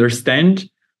actually understand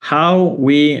how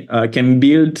we can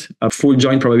build full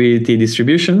joint probability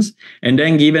distributions, and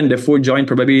then given the full joint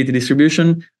probability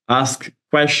distribution, ask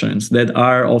questions that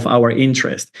are of our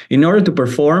interest in order to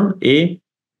perform a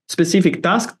specific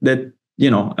task that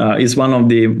is one of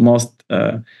the most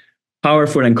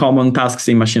powerful and common tasks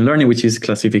in machine learning, which is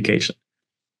classification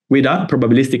with a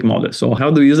probabilistic model. So how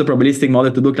do we use a probabilistic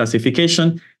model to do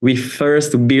classification? We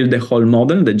first build the whole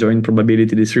model, the joint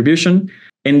probability distribution,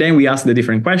 and then we ask the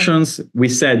different questions. We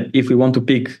said if we want to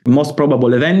pick most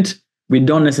probable event, we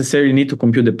don't necessarily need to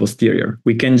compute the posterior.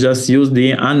 We can just use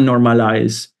the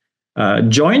unnormalized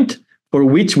joint, for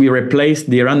which we replace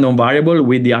the random variable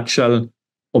with the actual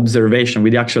observation,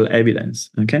 with the actual evidence.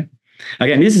 Okay.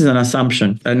 Again, this is an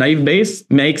assumption. A naive Bayes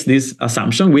makes this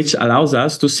assumption, which allows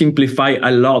us to simplify a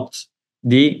lot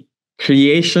the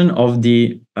creation of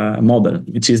the model,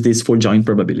 which is this full joint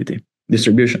probability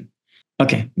distribution.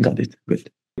 Okay, got it.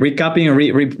 Good.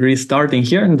 Recapping, restarting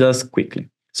here, and just quickly.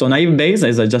 So naive Bayes,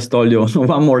 as I just told you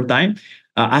one more time,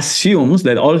 assumes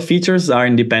that all features are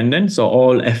independent, so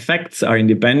all effects are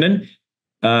independent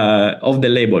of the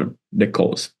label, the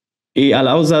cause. It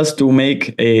allows us to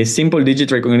make a simple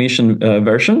digit recognition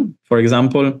version. For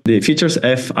example, the features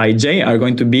Fij are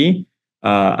going to be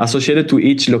associated to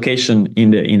each location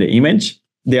in the image.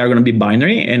 They are going to be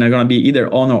binary and are going to be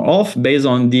either on or off based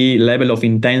on the level of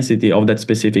intensity of that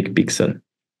specific pixel.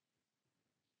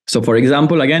 So for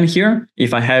example, again here,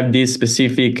 if I have this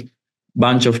specific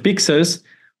bunch of pixels,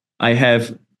 I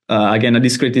have, again, a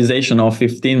discretization of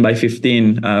 15 by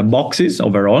 15 boxes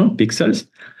overall, pixels.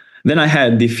 Then I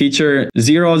had the feature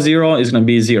 0, 0 is going to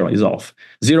be 0, is off.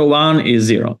 0, 1 is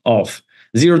 0, off.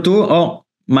 0, 2,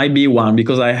 might be 1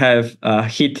 because I have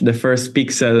hit the first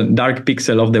pixel, dark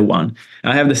pixel of the 1.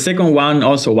 I have the second one,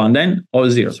 also 1, then all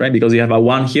zeros, right? Because you have a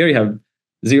 1 here, you have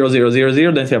 0, 0, 0,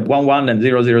 0, then you have 1, 1, then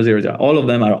 0, 0, 0, 0. All of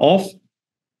them are off.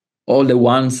 All the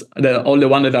ones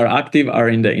that are active are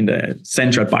in the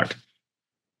central part.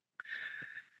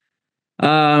 There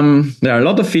are a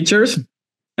lot of features.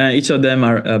 Each of them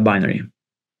are binary.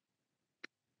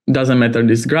 Doesn't matter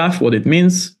this graph, what it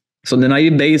means. So the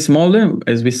naive Bayes model,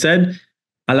 as we said,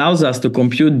 allows us to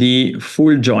compute the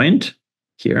full joint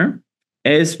here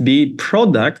as the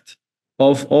product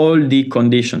of all the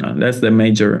conditional. That's the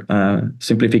major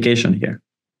simplification here.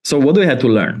 So what do we have to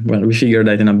learn? Well, we figured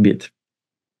that in a bit.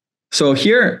 So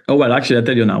here, actually, I'll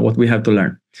tell you now what we have to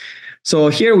learn. So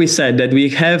here we said that we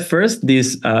have first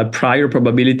this prior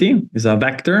probability is a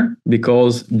vector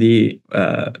because the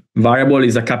variable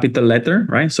is a capital letter,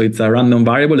 right? So it's a random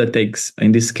variable that takes,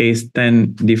 in this case,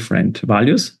 10 different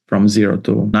values from 0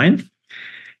 to 9.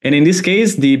 And in this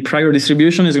case, the prior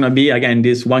distribution is going to be, again,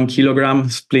 this 1 kilogram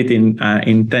split in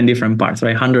 10 different parts,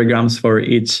 right? 100 grams for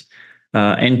each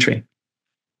entry.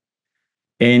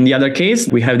 In the other case,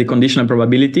 we have the conditional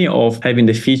probability of having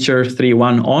the feature 3,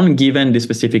 1 on given the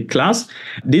specific class.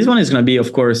 This one is going to be,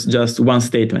 of course, just one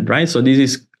statement, right? So this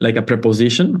is like a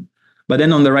preposition. But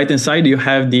then on the right-hand side, you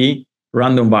have the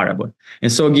random variable.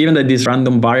 And so given that this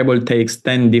random variable takes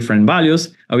 10 different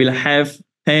values, I will have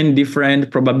 10 different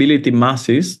probability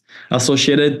masses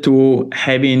associated to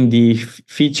having the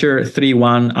feature 3,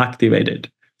 1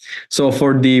 activated. So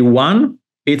for the 1,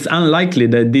 it's unlikely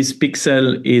that this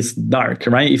pixel is dark,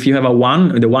 right? If you have a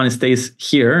 1, the 1 stays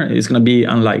here, it's going to be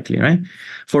unlikely, right?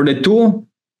 For the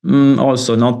 2,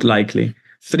 also not likely.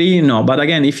 3, no. But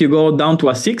again, if you go down to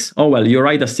a 6, you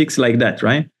write a 6 like that,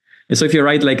 right? And so if you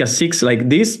write like a 6 like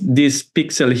this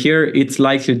pixel here, it's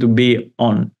likely to be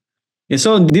on. And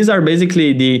so these are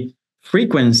basically the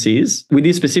frequencies with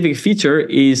this specific feature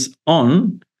is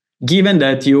on, given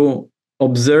that you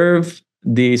observe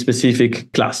the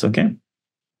specific class, okay?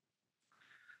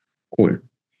 Cool.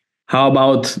 How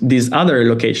about this other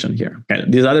location here? Okay.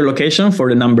 This other location for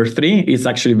the number 3 is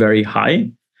actually very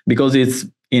high because it's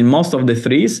in most of the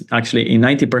 3s, actually in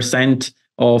 90%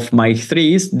 of my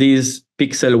 3s, this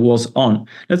pixel was on.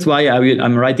 That's why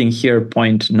I'm writing here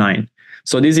 0.9.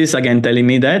 So this is again telling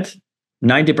me that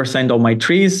 90% of my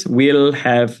 3s will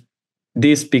have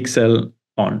this pixel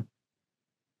on.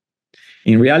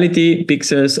 In reality,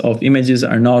 pixels of images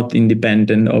are not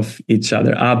independent of each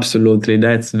other. Absolutely,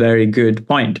 that's a very good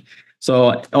point.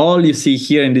 So all you see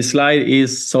here in this slide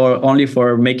is so only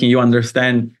for making you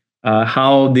understand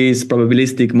how this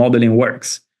probabilistic modeling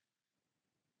works.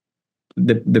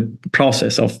 The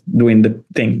process of doing the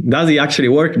thing. Does it actually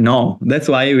work? No. That's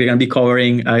why we're going to be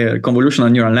covering a convolutional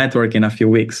neural network in a few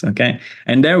weeks. Okay,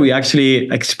 and there we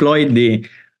actually exploit the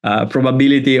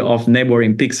probability of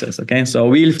neighboring pixels. Okay, so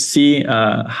we'll see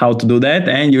how to do that,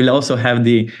 and you'll also have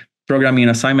the programming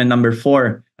assignment number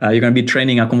 4. You're going to be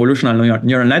training a convolutional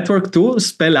neural network to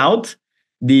spell out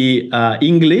the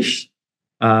English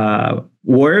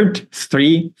word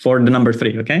 3 for the number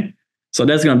 3. Okay. So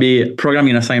that's going to be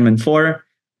programming assignment 4.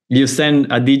 You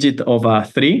send a digit of a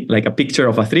 3, like a picture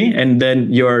of a 3, and then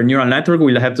your neural network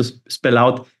will have to spell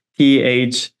out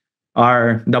THREE.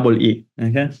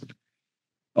 Okay,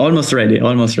 almost ready.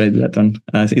 That one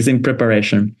is in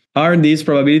preparation. Are these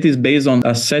probabilities based on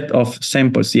a set of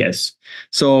samples? Yes.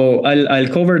 So I'll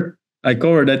cover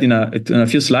that in a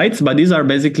few slides, but these are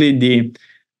basically the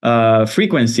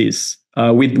frequencies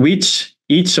with which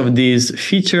each of these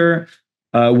feature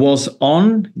was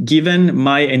on given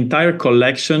my entire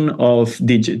collection of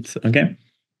digits. Okay,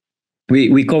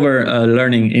 we cover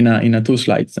learning in a 2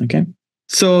 slides. Okay,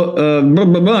 so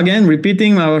again,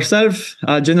 repeating ourselves,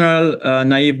 a general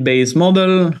naive Bayes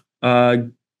model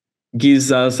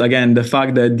gives us again the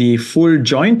fact that the full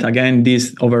joint, again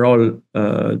this overall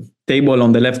table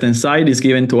on the left hand side, is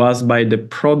given to us by the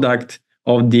product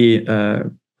of the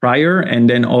prior and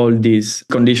then all these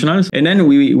conditionals. And then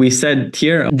we said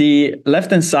here, the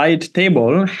left-hand side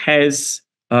table has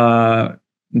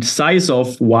size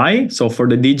of y. So for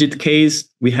the digit case,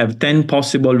 we have 10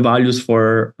 possible values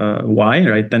for y,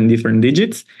 right? 10 different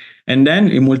digits. And then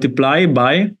you multiply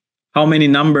by how many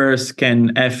numbers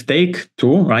can f take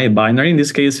to, right? Binary, in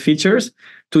this case, features,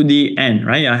 to the n,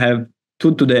 right? I have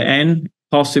 2 to the n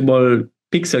possible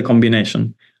pixel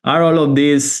combination. Are all of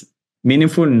these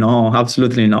meaningful? No,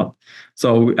 absolutely not.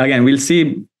 So again, we'll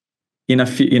see in a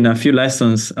few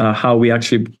lessons how we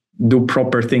actually do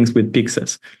proper things with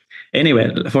pixels.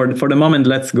 Anyway, for the moment,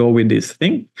 let's go with this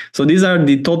thing. So these are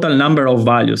the total number of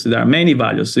values. There are many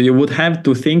values. So you would have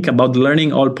to think about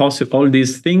learning all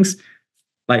these things.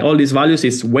 Like all these values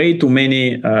is way too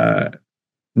many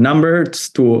numbers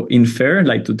to infer,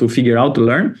 like to figure out, to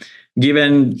learn,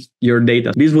 given your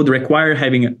data. This would require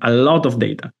having a lot of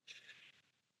data.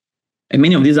 And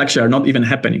many of these actually are not even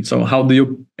happening. So how do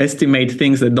you estimate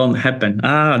things that don't happen?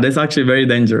 That's actually very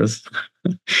dangerous.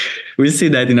 We'll see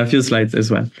that in a few slides as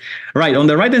well. Right, on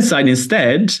the right-hand side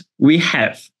instead, we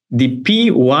have the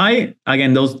PY,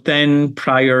 again, those 10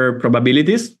 prior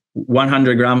probabilities,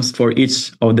 100 grams for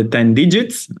each of the 10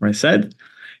 digits, I said.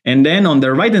 And then on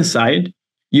the right-hand side,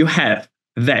 you have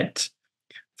that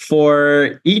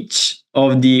for each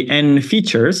of the n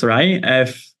features, right?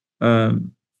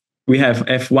 We have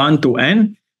f1 to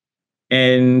n,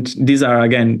 and these are,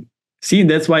 again, see,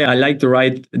 that's why I like to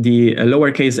write the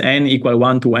lowercase n equal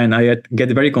 1 to n. I get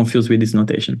very confused with this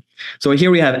notation. So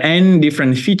here we have n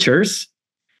different features,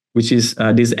 which is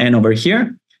this n over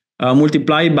here,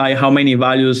 multiplied by how many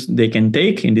values they can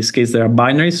take. In this case, they are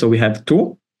binary, so we have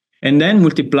 2. And then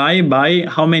multiply by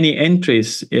how many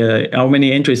entries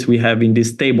we have in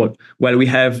this table. Well, we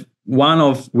have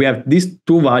these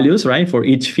 2 values, right, for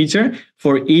each feature,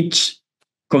 for each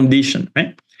condition,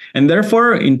 right? And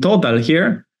therefore, in total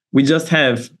here, we just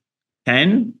have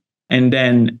 10 and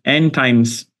then n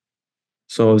times,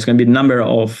 so it's going to be the number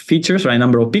of features, right,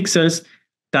 number of pixels,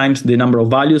 times the number of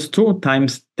values, 2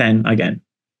 times 10 again,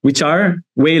 which are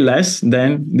way less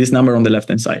than this number on the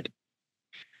left-hand side.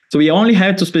 So we only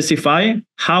have to specify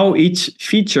how each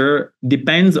feature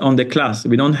depends on the class.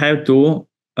 We don't have to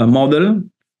model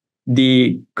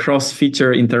the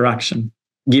cross-feature interaction,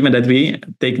 given that we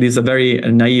take this a very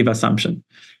naive assumption.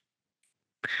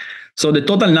 So the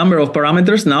total number of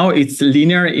parameters now, it's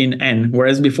linear in n,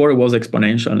 whereas before it was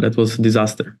exponential. That was a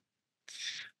disaster.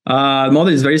 The model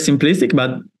is very simplistic,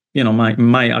 but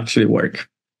might actually work.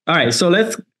 All right, so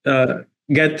let's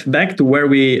get back to where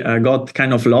we got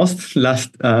kind of lost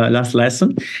last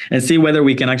lesson and see whether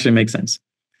we can actually make sense.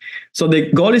 So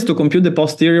the goal is to compute the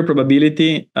posterior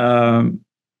probability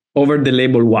over the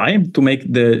label y to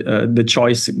make the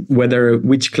choice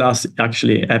which class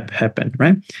actually happened,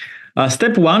 right?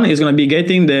 Step 1 is going to be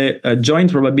getting the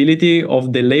joint probability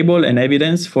of the label and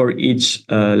evidence for each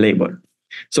label.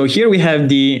 So here we have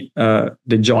the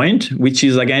joint, which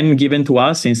is again given to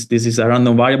us, since this is a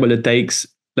random variable that takes,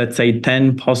 let's say,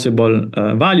 10 possible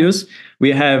values.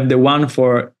 We have the one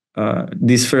for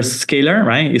this first scalar,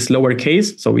 right? It's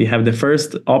lowercase. So we have the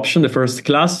first option, the first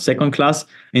class, second class,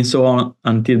 and so on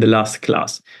until the last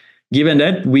class. given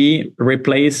that we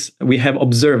have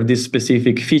observed these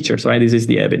specific features, right? This is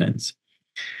the evidence.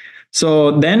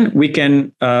 So then we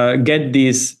can get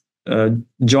these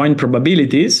joint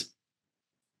probabilities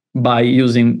by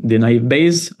using the naive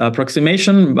Bayes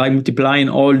approximation by multiplying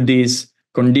all these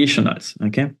conditionals,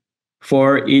 okay,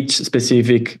 for each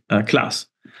specific class.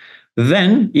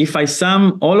 Then if I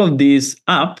sum all of these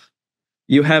up,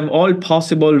 you have all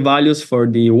possible values for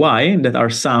the y that are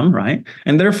sum, right?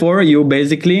 And therefore you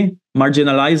basically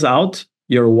marginalize out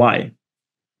your y.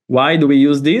 Why do we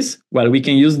use this? Well, we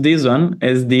can use this one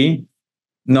as the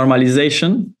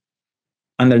normalization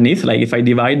underneath. Like if I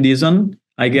divide this one,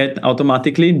 I get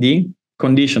automatically the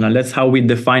conditional. That's how we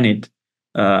define it,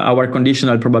 our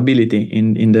conditional probability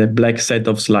in the black set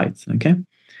of slides, okay?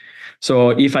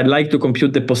 So if I'd like to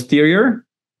compute the posterior,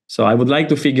 so I would like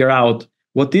to figure out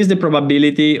what is the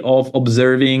probability of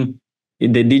observing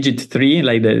the digit 3,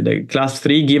 like the class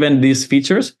 3, given these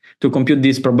features. To compute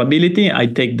this probability, I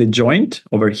take the joint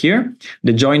over here.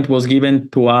 The joint was given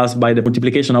to us by the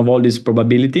multiplication of all this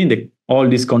probability, all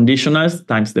these conditionals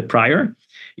times the prior.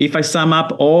 If I sum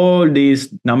up all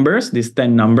these numbers, these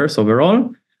 10 numbers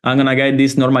overall, I'm going to get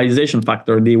this normalization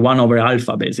factor, the 1 over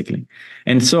alpha, basically.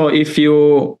 And so if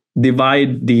you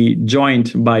divide the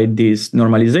joint by this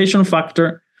normalization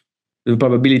factor, the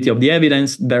probability of the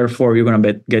evidence, therefore you're going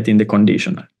to get in the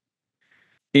conditional.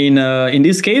 In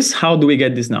this case, how do we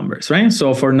get these numbers, right?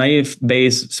 So for naive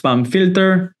Bayes spam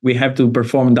filter, we have to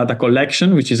perform data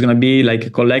collection, which is going to be like a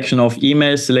collection of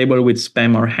emails labeled with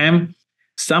spam or ham.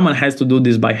 Someone has to do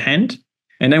this by hand.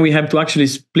 And then we have to actually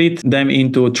split them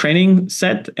into training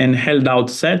set and held out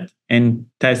set and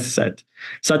test set,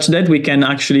 such that we can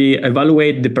actually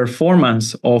evaluate the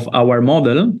performance of our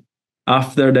model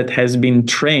after that has been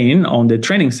trained on the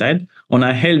training set on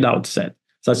a held out set,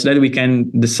 such that we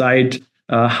can decide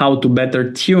how to better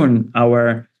tune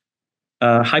our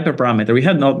hyperparameter. We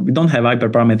don't have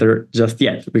hyperparameter just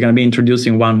yet. We're going to be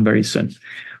introducing one very soon.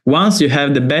 Once you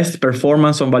have the best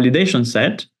performance on validation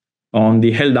set, on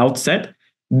the held out set,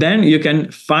 then you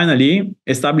can finally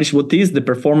establish what is the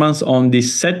performance on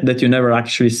this set that you never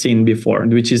actually seen before,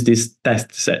 which is this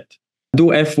test set. Do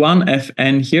F1,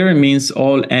 Fn here means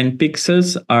all n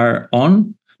pixels are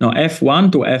on. Now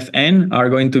F1 to Fn are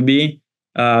going to be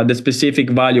the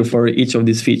specific value for each of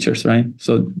these features, right?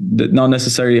 So not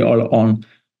necessarily all on.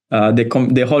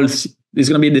 The whole is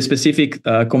going to be the specific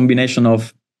combination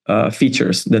of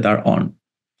features that are on.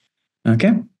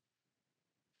 Okay.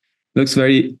 Looks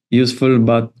very useful,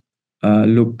 but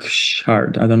look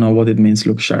sharp. I don't know what it means,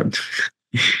 look sharp.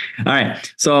 All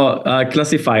right. So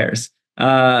classifiers. We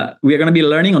are going to be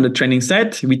learning on the training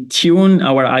set. We tune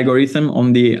our algorithm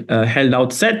on the held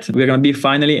out set. We're going to be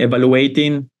finally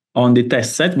evaluating on the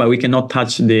test set, but we cannot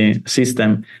touch the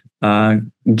system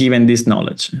given this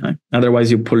knowledge. Right?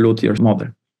 Otherwise, you pollute your model.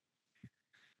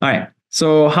 All right.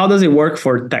 So how does it work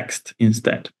for text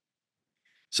instead?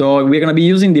 So we're going to be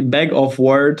using the bag of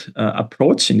word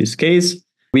approach. In this case,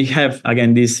 we have,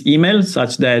 again, this email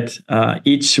such that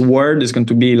each word is going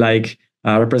to be like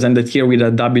represented here with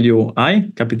a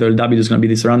WI. Capital W is going to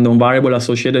be this random variable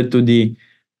associated to the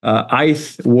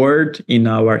ith word in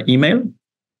our email.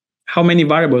 How many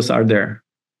variables are there?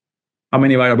 How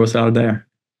many variables are there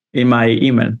in my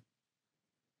email?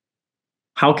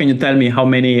 How can you tell me how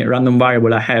many random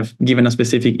variables I have given a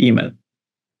specific email?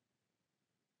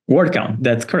 Word count,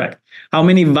 that's correct. How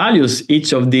many values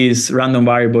each of these random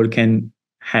variable can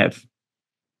have?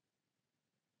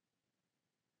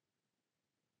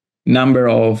 Number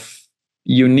of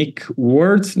unique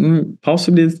words,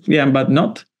 possibly, yeah, but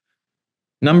not.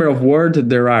 Number of words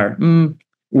there are.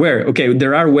 Where? Okay,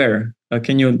 there are where?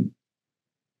 Can you?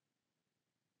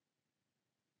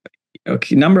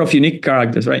 Okay, number of unique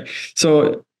characters, right?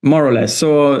 So more or less.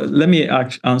 So let me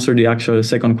answer the actual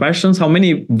second questions. How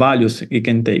many values it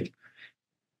can take?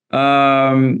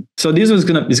 So this is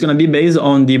gonna be based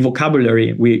on the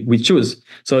vocabulary we choose.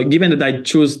 So given that I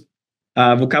choose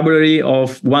a vocabulary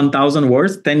of 1,000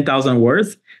 words, 10,000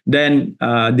 words, then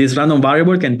this random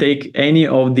variable can take any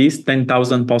of these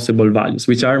 10,000 possible values,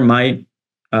 which are my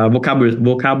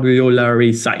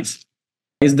vocabulary size.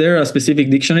 Is there a specific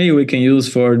dictionary we can use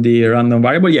for the random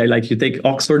variable? Yeah, like you take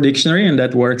Oxford Dictionary and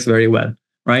that works very well,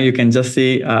 right? You can just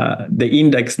see the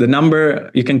index, the number,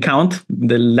 you can count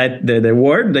the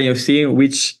word, then you see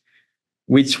which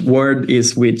word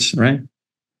is which, right?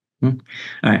 All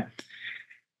right.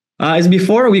 As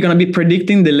before, we're going to be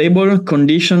predicting the label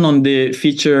condition on the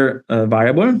feature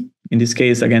variable. In this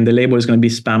case, again, the label is going to be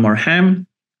spam or ham.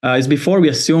 As before, we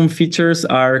assume features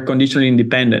are conditionally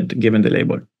independent given the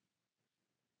label.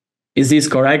 Is this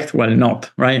correct? Well, not,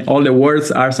 right? All the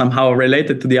words are somehow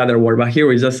related to the other word. But here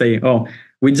we just say, oh,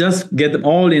 we just get them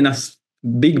all in a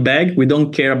big bag. We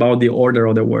don't care about the order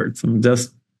of the words.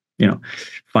 Just,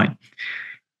 fine.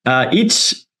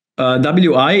 Each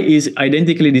WI is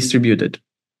identically distributed.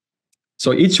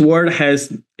 So each word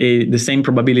has the same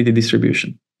probability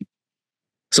distribution.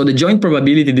 So the joint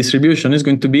probability distribution is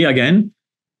going to be, again,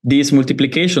 this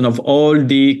multiplication of all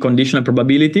the conditional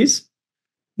probabilities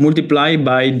multiplied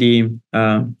by the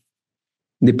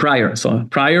prior. So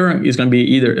prior is going to be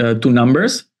either two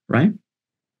numbers, right?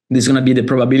 This is going to be the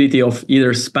probability of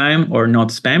either spam or not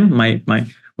spam.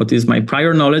 What is my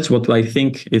prior knowledge, what I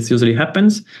think it usually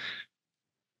happens.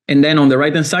 And then on the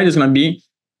right-hand side is going to be,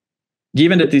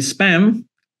 given that it's spam,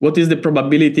 what is the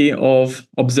probability of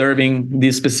observing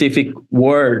this specific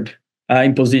word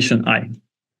in position I?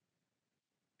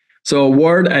 So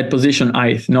word at position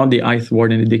ith, not the ith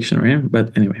word in the dictionary,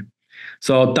 but anyway.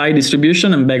 So tie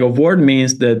distribution and bag of word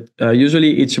means that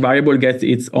usually each variable gets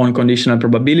its own conditional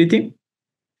probability.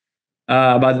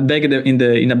 But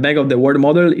in a bag of the word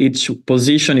model, each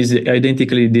position is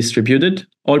identically distributed.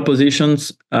 All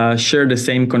positions share the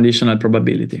same conditional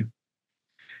probability.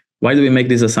 Why do we make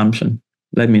this assumption?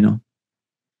 Let me know.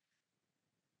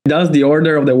 Does the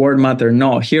order of the word matter?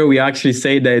 No. Here we actually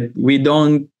say that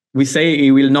we say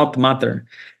it will not matter.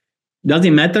 Does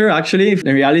it matter actually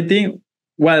in reality?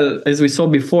 Well, as we saw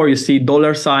before, you see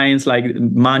dollar signs like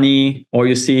money, or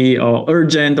you see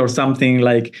urgent or something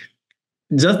like.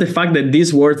 Just the fact that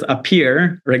these words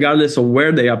appear, regardless of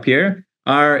where they appear,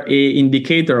 are an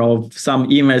indicator of some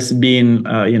emails being,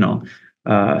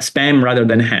 spam rather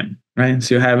than ham, right?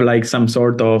 So you have like some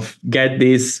sort of get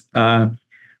this,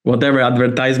 whatever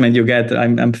advertisement you get.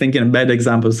 I'm thinking a bad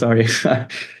example, sorry.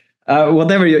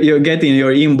 Whatever you get in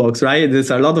your inbox, right?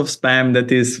 There's a lot of spam that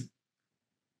is,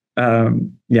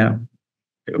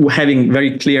 having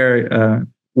very clear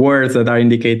words that are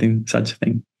indicating such a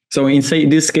thing. So in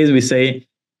this case, we say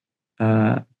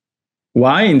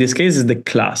Y in this case is the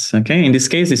class. Okay, in this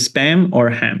case is spam or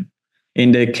ham.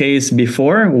 In the case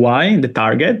before, Y, the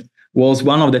target, was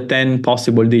one of the 10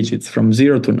 possible digits from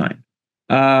 0 to 9.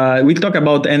 We'll talk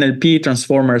about NLP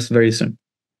transformers very soon.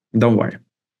 Don't worry.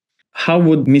 How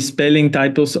would misspelling,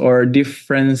 typos, or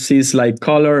differences like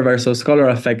color versus color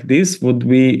affect this? Would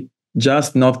we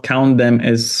just not count them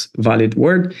as valid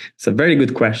word? It's a very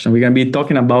good question. We're going to be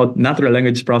talking about natural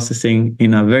language processing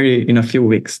in a few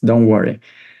weeks. Don't worry.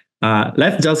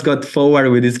 Let's just go forward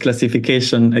with this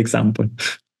classification example.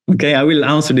 Okay, I will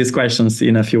answer these questions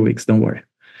in a few weeks. Don't worry.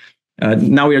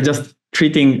 Now we are just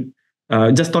talking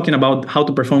about how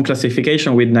to perform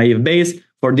classification with naive Bayes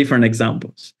for different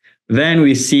examples. Then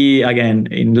we see, again,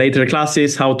 in later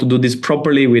classes, how to do this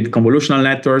properly with convolutional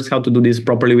networks, how to do this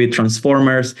properly with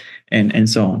transformers, and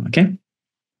so on, okay?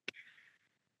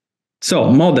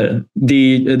 So, model,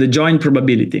 the joint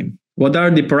probability. What are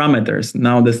the parameters?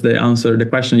 Now that's the answer, the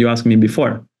question you asked me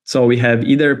before. So we have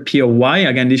either P of Y,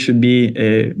 again, this should be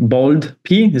a bold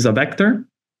P, is a vector.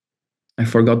 I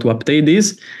forgot to update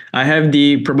this. I have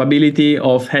the probability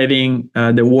of having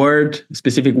the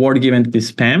specific word given to be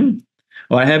spam.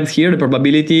 Or I have here the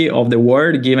probability of the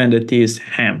word given that is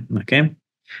ham, okay?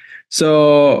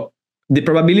 So the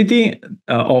probability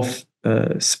of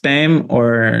spam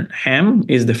or ham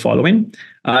is the following.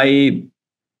 I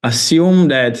assume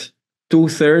that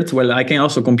 2/3, well, I can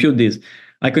also compute this.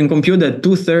 I can compute that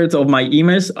 2/3 of my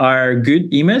emails are good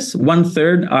emails,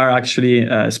 1/3 are actually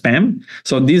spam.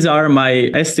 So these are my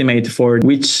estimate for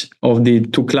which of the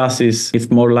two classes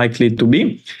it's more likely to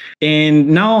be. And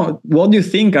now, what do you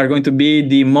think are going to be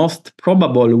the most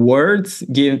probable words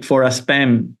given for a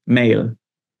spam mail?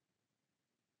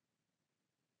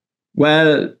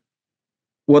 Well,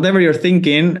 whatever you're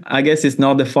thinking, I guess it's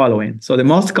not the following. So the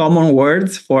most common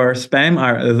words for spam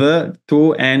are the,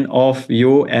 to, and, of,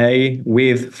 you, a,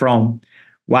 with, from.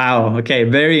 Wow, okay,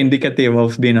 very indicative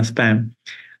of being a spam.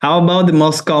 How about the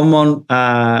most common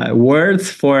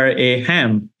words for a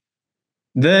ham?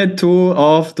 The, to,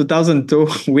 of, 2002,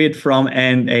 with, from,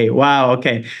 and, a. Wow,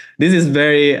 okay. This is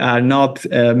very not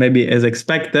maybe as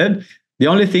expected. The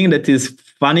only thing that is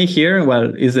funny here,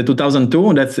 well, is the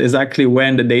 2002. That's exactly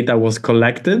when the data was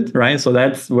collected, right? So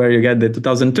that's where you get the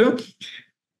 2002.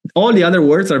 All the other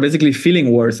words are basically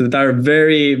filling words that are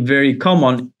very, very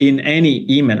common in any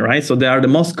email, right? So they are the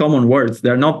most common words.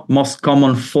 They're not most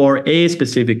common for a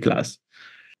specific class.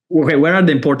 Okay, where are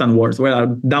the important words? Well,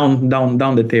 down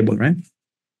the table, right?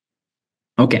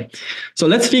 Okay, so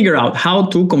let's figure out how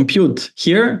to compute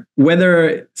here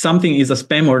whether something is a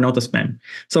spam or not a spam.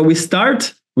 So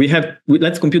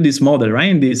let's compute this model,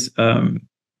 right? This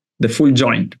the full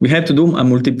joint. We have to do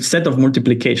a set of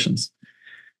multiplications.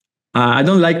 I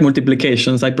don't like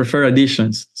multiplications. I prefer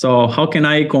additions. So how can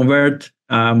I convert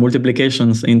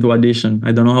multiplications into addition?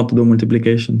 I don't know how to do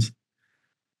multiplications.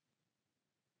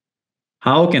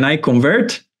 How can I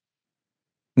convert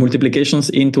multiplications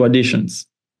into additions?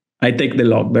 I take the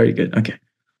log. Very good. Okay.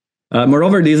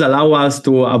 Moreover, these allow us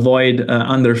to avoid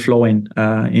underflowing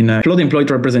in a float-employed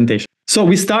representation. So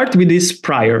we start with this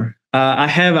prior. I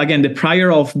have, again, the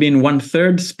prior of being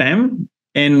 1/3 spam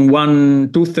and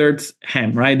 2/3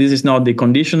 ham, right? This is not the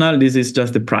conditional. This is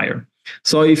just the prior.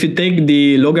 So if you take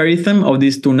the logarithm of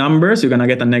these two numbers, you're going to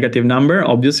get a negative number,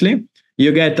 obviously.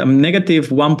 You get a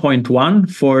negative 1.1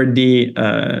 for the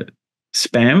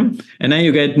spam, and then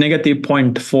you get negative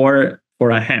 0.4 for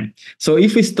a ham. So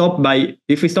if we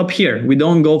stop here, we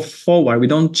don't go forward, we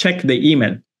don't check the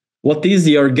email. What is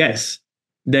your guess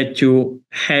that you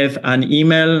have an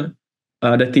email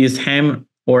that is ham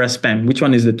or a spam? Which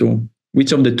one is the two?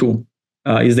 Which of the two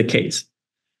is the case?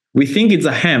 We think it's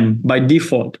a ham by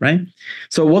default, right?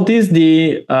 So what is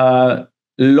the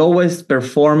lowest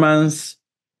performance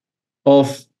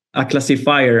of a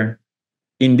classifier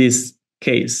in this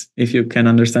case, if you can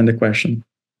understand the question?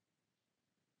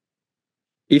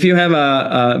 If you have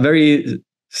a very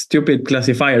stupid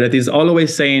classifier that is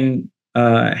always saying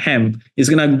ham, it's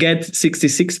going to get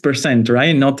 66%,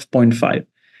 right? Not 0.5.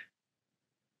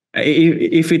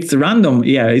 If it's random,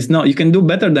 yeah, it's not. You can do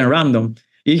better than random.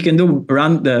 You can do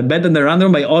better than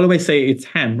random by always say it's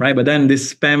ham, right? But then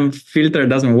this spam filter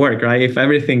doesn't work, right? If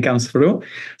everything comes through.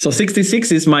 So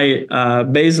 66 is my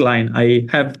baseline. I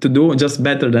have to do just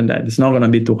better than that. It's not going to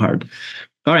be too hard.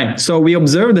 All right. So we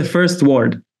observe the first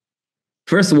word.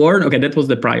 First word, okay, that was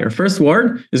the prior. First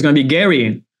word is going to be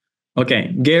Gary.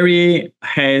 Okay, Gary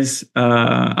has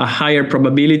a higher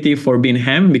probability for being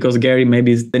ham because Gary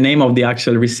maybe is the name of the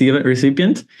actual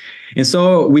recipient. And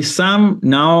so we sum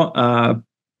now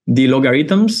the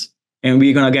logarithms, and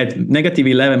we're going to get negative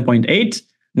 11.8,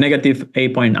 negative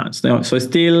 8.9. So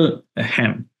still a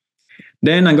ham.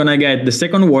 Then I'm going to get the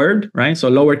second word, right? So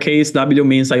lowercase w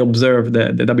means I observe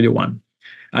the W1.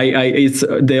 It's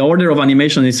the order of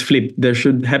animation is flipped. There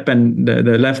should happen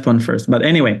the left one first. But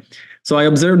anyway, so I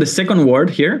observe the second word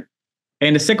here,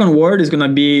 and the second word is going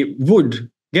to be wood.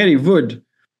 Gary, wood.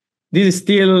 This is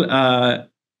still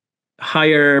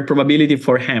higher probability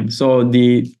for ham. So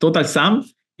the total sum,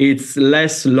 it's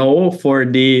less low for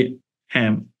the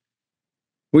ham.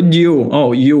 Would you?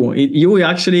 Oh, you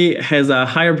actually has a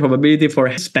higher probability for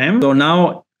spam. So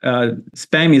now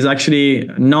spam is actually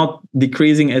not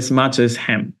decreasing as much as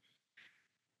ham.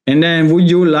 And then, would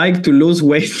you like to lose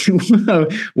weight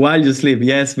while you sleep?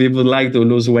 Yes, we would like to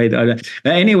lose weight.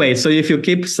 Anyway, so if you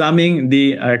keep summing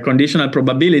the conditional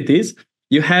probabilities,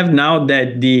 you have now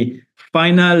that the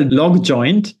final log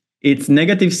joint, it's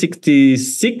negative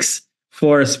 66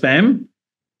 for spam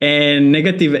and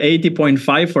negative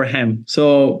 80.5 for ham.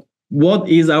 So what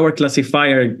is our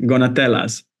classifier going to tell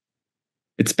us?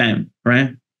 It's spam,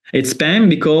 right? It's spam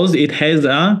because it has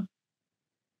a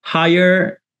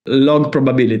higher log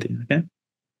probability. Okay.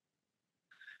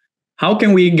 How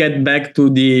can we get back to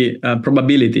the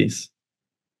probabilities?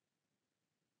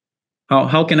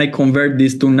 How can I convert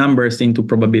these two numbers into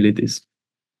probabilities?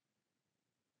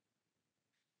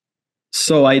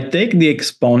 So I take the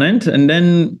exponent, and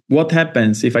then what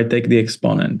happens if I take the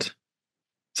exponent?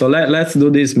 So let's do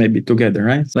this maybe together,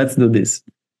 right? Let's do this.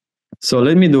 So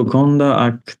let me do conda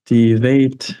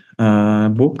activate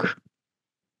book.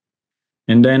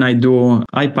 And then I do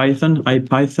IPython,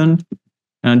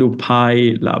 and I do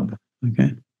pylab.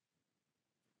 Okay.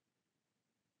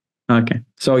 Okay.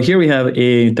 So here we have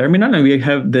a terminal, and we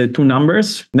have the two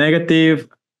numbers, negative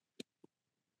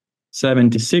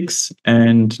 76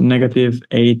 and negative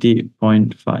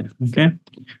 80.5. Okay.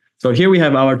 So here we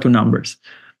have our two numbers.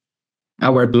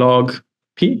 Our log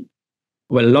p,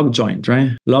 well, log joint,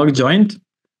 right? Log joint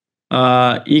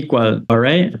equal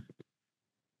array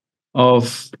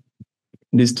of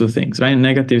these two things, right?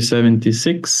 Negative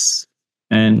 76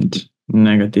 and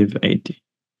negative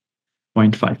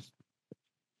 80.5.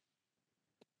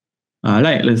 All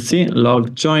right, let's see,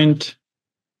 log joint.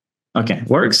 Okay,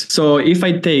 works. So if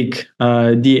I take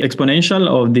the exponential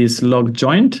of this log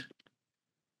joint,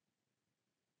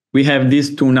 we have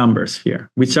these two numbers here,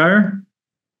 which are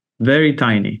very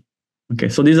tiny. Okay,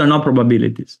 so these are not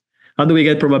probabilities. How do we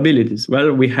get probabilities?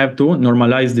 Well, we have to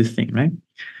normalize this thing, right?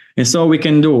 And so we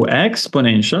can do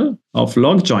exponential of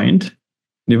log joint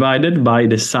divided by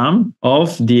the sum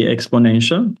of the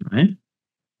exponential, right,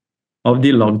 of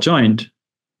the log joint,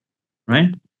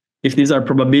 right? If these are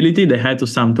probability, they had to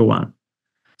sum to 1.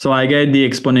 So I get the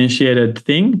exponentiated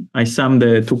thing. I sum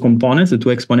the two components, the two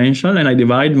exponential, and I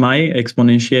divide my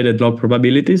exponentiated log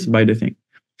probabilities by the thing.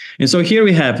 And so here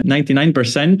we have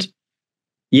 99%.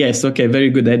 Yes, okay, very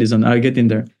good, Edison. I'll get in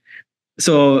there.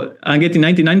 So I'm getting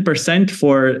 99%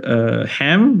 for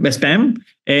spam,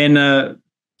 and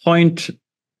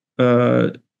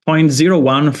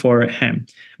 0.01 for ham.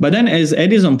 But then, as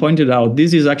Edison pointed out,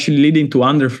 this is actually leading to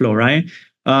underflow, right?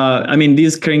 I mean,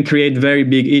 this can create very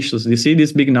big issues. You see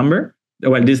this big number?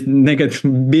 Well, this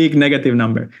big negative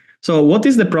number. So what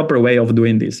is the proper way of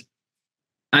doing this?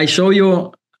 I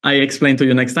explain to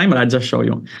you next time, but I just show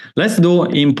you. Let's do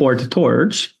import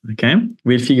torch, okay?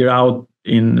 We'll figure out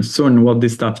in soon what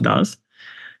this stuff does.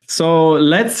 So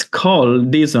let's call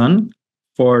this one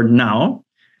for now.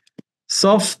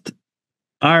 Soft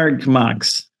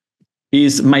argmax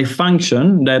is my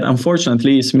function that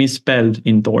unfortunately is misspelled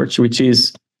in torch, which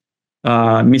is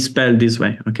misspelled this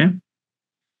way, okay?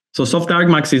 So soft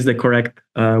argmax is the correct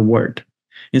word.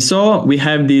 And so we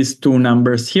have these two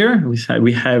numbers here.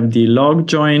 We have the log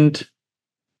joint.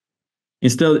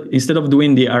 Instead of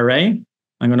doing the array,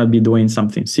 I'm going to be doing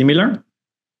something similar.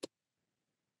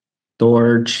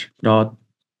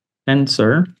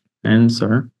 Torch.answer.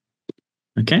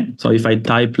 Okay, so if I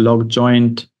type log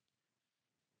joint,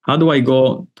 how do I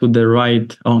go to the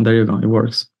right? Oh, there you go, it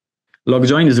works. Log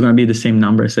joint is going to be the same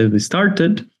number as we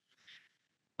started.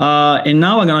 And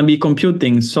now I'm going to be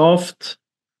computing soft.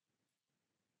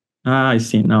 I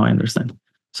see, now I understand.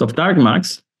 Soft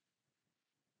argmax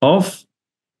of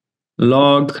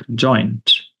log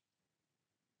joint.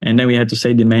 And then we had to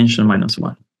say dimension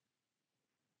 -1.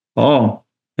 Oh,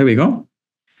 there we go.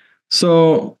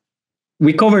 So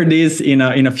we covered this in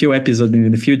a few episodes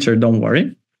in the future, don't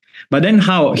worry. But then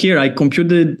how, here I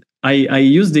computed, I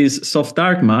use this soft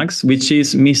argmax, which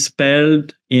is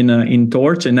misspelled in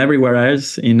Torch and everywhere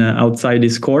else outside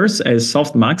this course as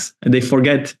softmax. And they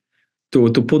forget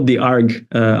to put the arg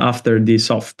after the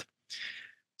soft.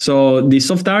 So the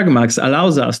soft argmax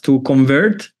allows us to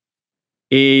convert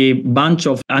a bunch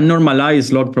of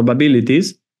unnormalized log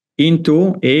probabilities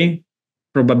into a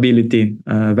probability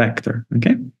vector,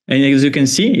 okay? And as you can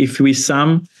see, if we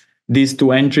sum these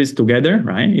two entries together,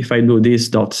 right? If I do this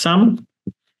dot sum,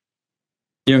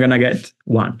 you're gonna get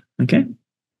 1, okay?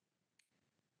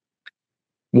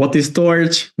 What is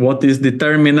torch? What is the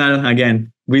terminal?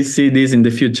 Again, we see this in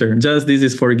the future. Just this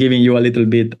is for giving you a little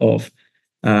bit of,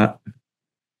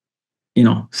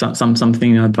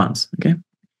 something in advance, okay?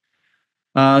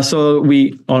 So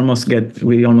we almost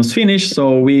finished.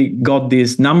 So we got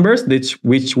these numbers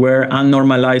which were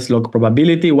unnormalized log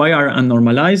probability. Why are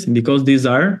unnormalized? Because these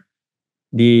are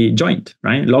the joint,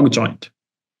 right? Log joint.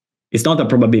 It's not a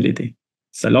probability.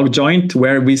 It's a log joint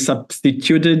where we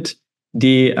substituted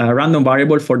the random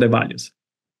variable for the values.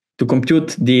 To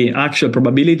compute the actual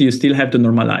probability, you still have to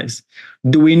normalize.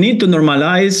 Do we need to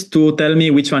normalize to tell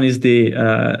me which one is the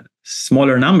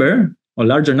smaller number or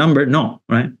larger number? No,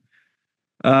 right?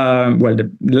 Well, the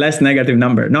less negative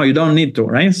number. No, you don't need to,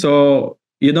 right? So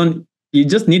you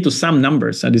just need to sum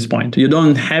numbers at this point. You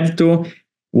don't have to.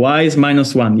 Why is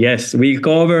 -1? Yes, we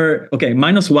cover, okay,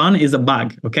 -1 is a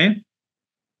bug, okay?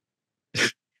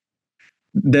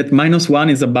 That -1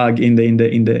 is a bug in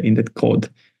the code.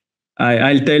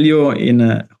 I'll tell you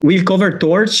we'll cover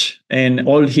Torch and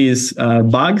all his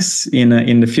bugs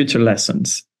in the future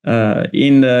lessons.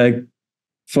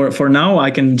 For now,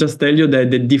 I can just tell you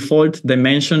that the default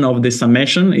dimension of the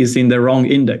summation is in the wrong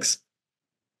index.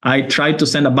 I tried to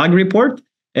send a bug report,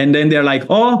 and then they're like,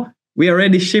 oh, we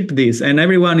already shipped this, and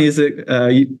everyone is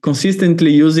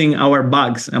consistently using our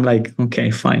bugs. I'm like,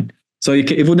 okay, fine. So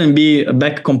it wouldn't be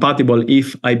back compatible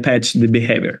if I patch the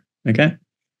behavior, okay?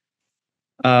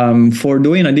 For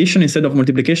doing addition instead of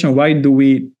multiplication, why do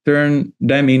we turn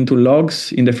them into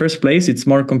logs in the first place? It's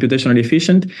more computationally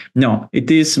efficient. No, it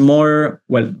is more,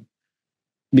 well,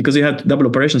 because you have double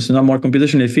operations, so not more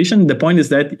computationally efficient. The point is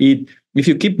that if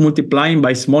you keep multiplying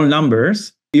by small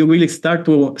numbers, you will start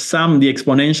to sum the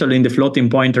exponential in the floating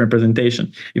point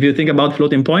representation. If you think about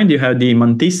floating point, you have the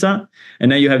mantissa,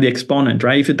 and then you have the exponent,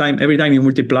 right? Every time you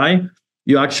multiply,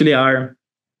 you actually are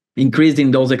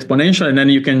increasing those exponential, and then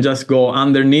you can just go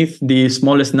underneath the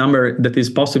smallest number that is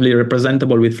possibly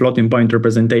representable with floating point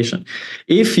representation.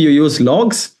 If you use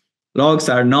logs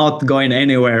are not going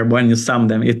anywhere when you sum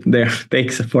them. It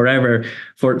takes forever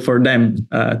for them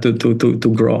to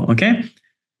grow, okay?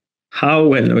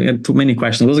 Well, we had too many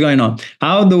questions. What's going on?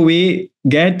 How do we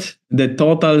get the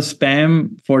total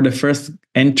spam for the first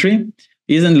entry?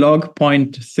 Isn't log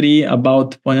 0.3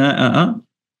 about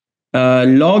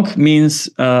log means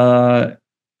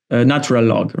natural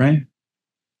log, right?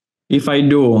 if I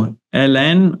do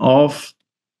ln of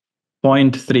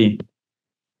 0.3,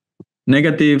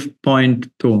 negative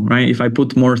 0.2, right? If I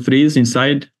put more threes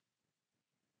inside,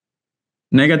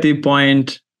 negative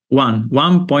 0.1,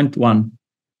 1.1.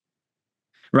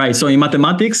 Right, so in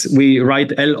mathematics, we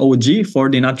write log for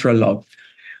the natural log.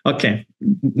 Okay,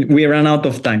 we ran out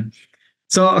of time.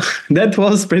 So that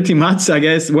was pretty much, I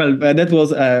guess. Well, that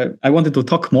was. I wanted to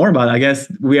talk more, but I guess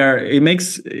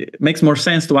it makes more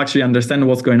sense to actually understand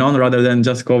what's going on rather than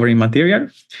just covering material.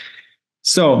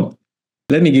 So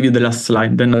let me give you the last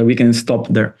slide, then we can stop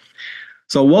there.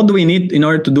 So what do we need in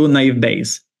order to do naive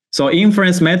Bayes? So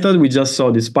inference method, we just saw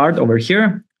this part over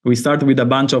here. We start with a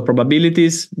bunch of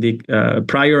probabilities, the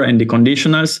prior and the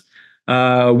conditionals.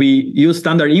 We use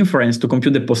standard inference to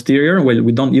compute the posterior. Well,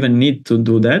 we don't even need to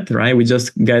do that, right? We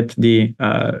just get the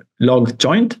log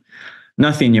joint,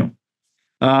 nothing new.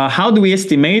 How do we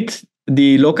estimate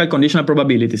the local conditional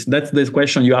probabilities? That's the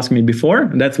question you asked me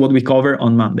before. That's what we cover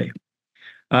on Monday.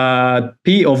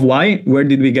 P of y, where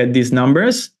did we get these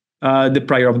numbers? The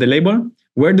prior of the label.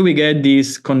 Where do we get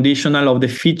this conditional of the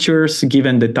features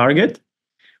given the target?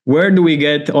 Where do we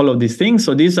get all of these things?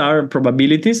 So these are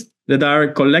probabilities that are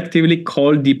collectively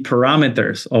called the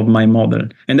parameters of my model,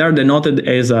 and they are denoted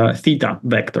as a theta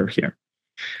vector here.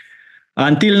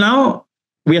 Until now,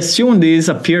 we assume these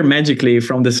appear magically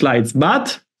from the slides,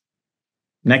 but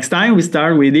next time we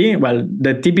start with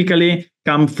that typically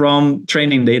come from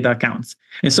training data accounts.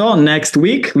 And so next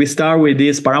week, we start with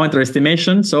this parameter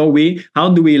estimation. So how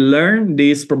do we learn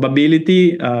these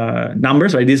probability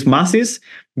numbers, right? These masses,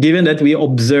 given that we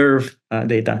observe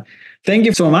data. Thank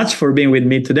you so much for being with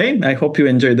me today. I hope you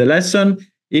enjoyed the lesson.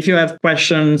 If you have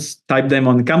questions, type them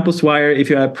on CampusWire. If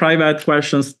you have private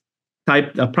questions,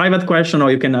 type a private question, or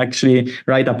you can actually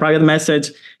write a private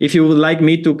message. If you would like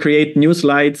me to create new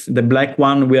slides, the black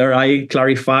one where I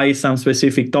clarify some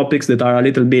specific topics that are a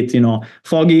little bit,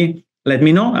 foggy, let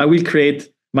me know. I will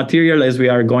create material as we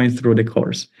are going through the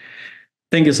course.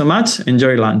 Thank you so much.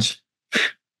 Enjoy lunch.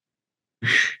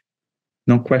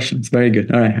 No questions. Very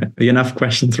good. All right. Enough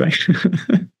questions, right?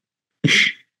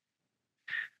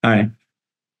 All right.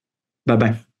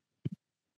 Bye-bye.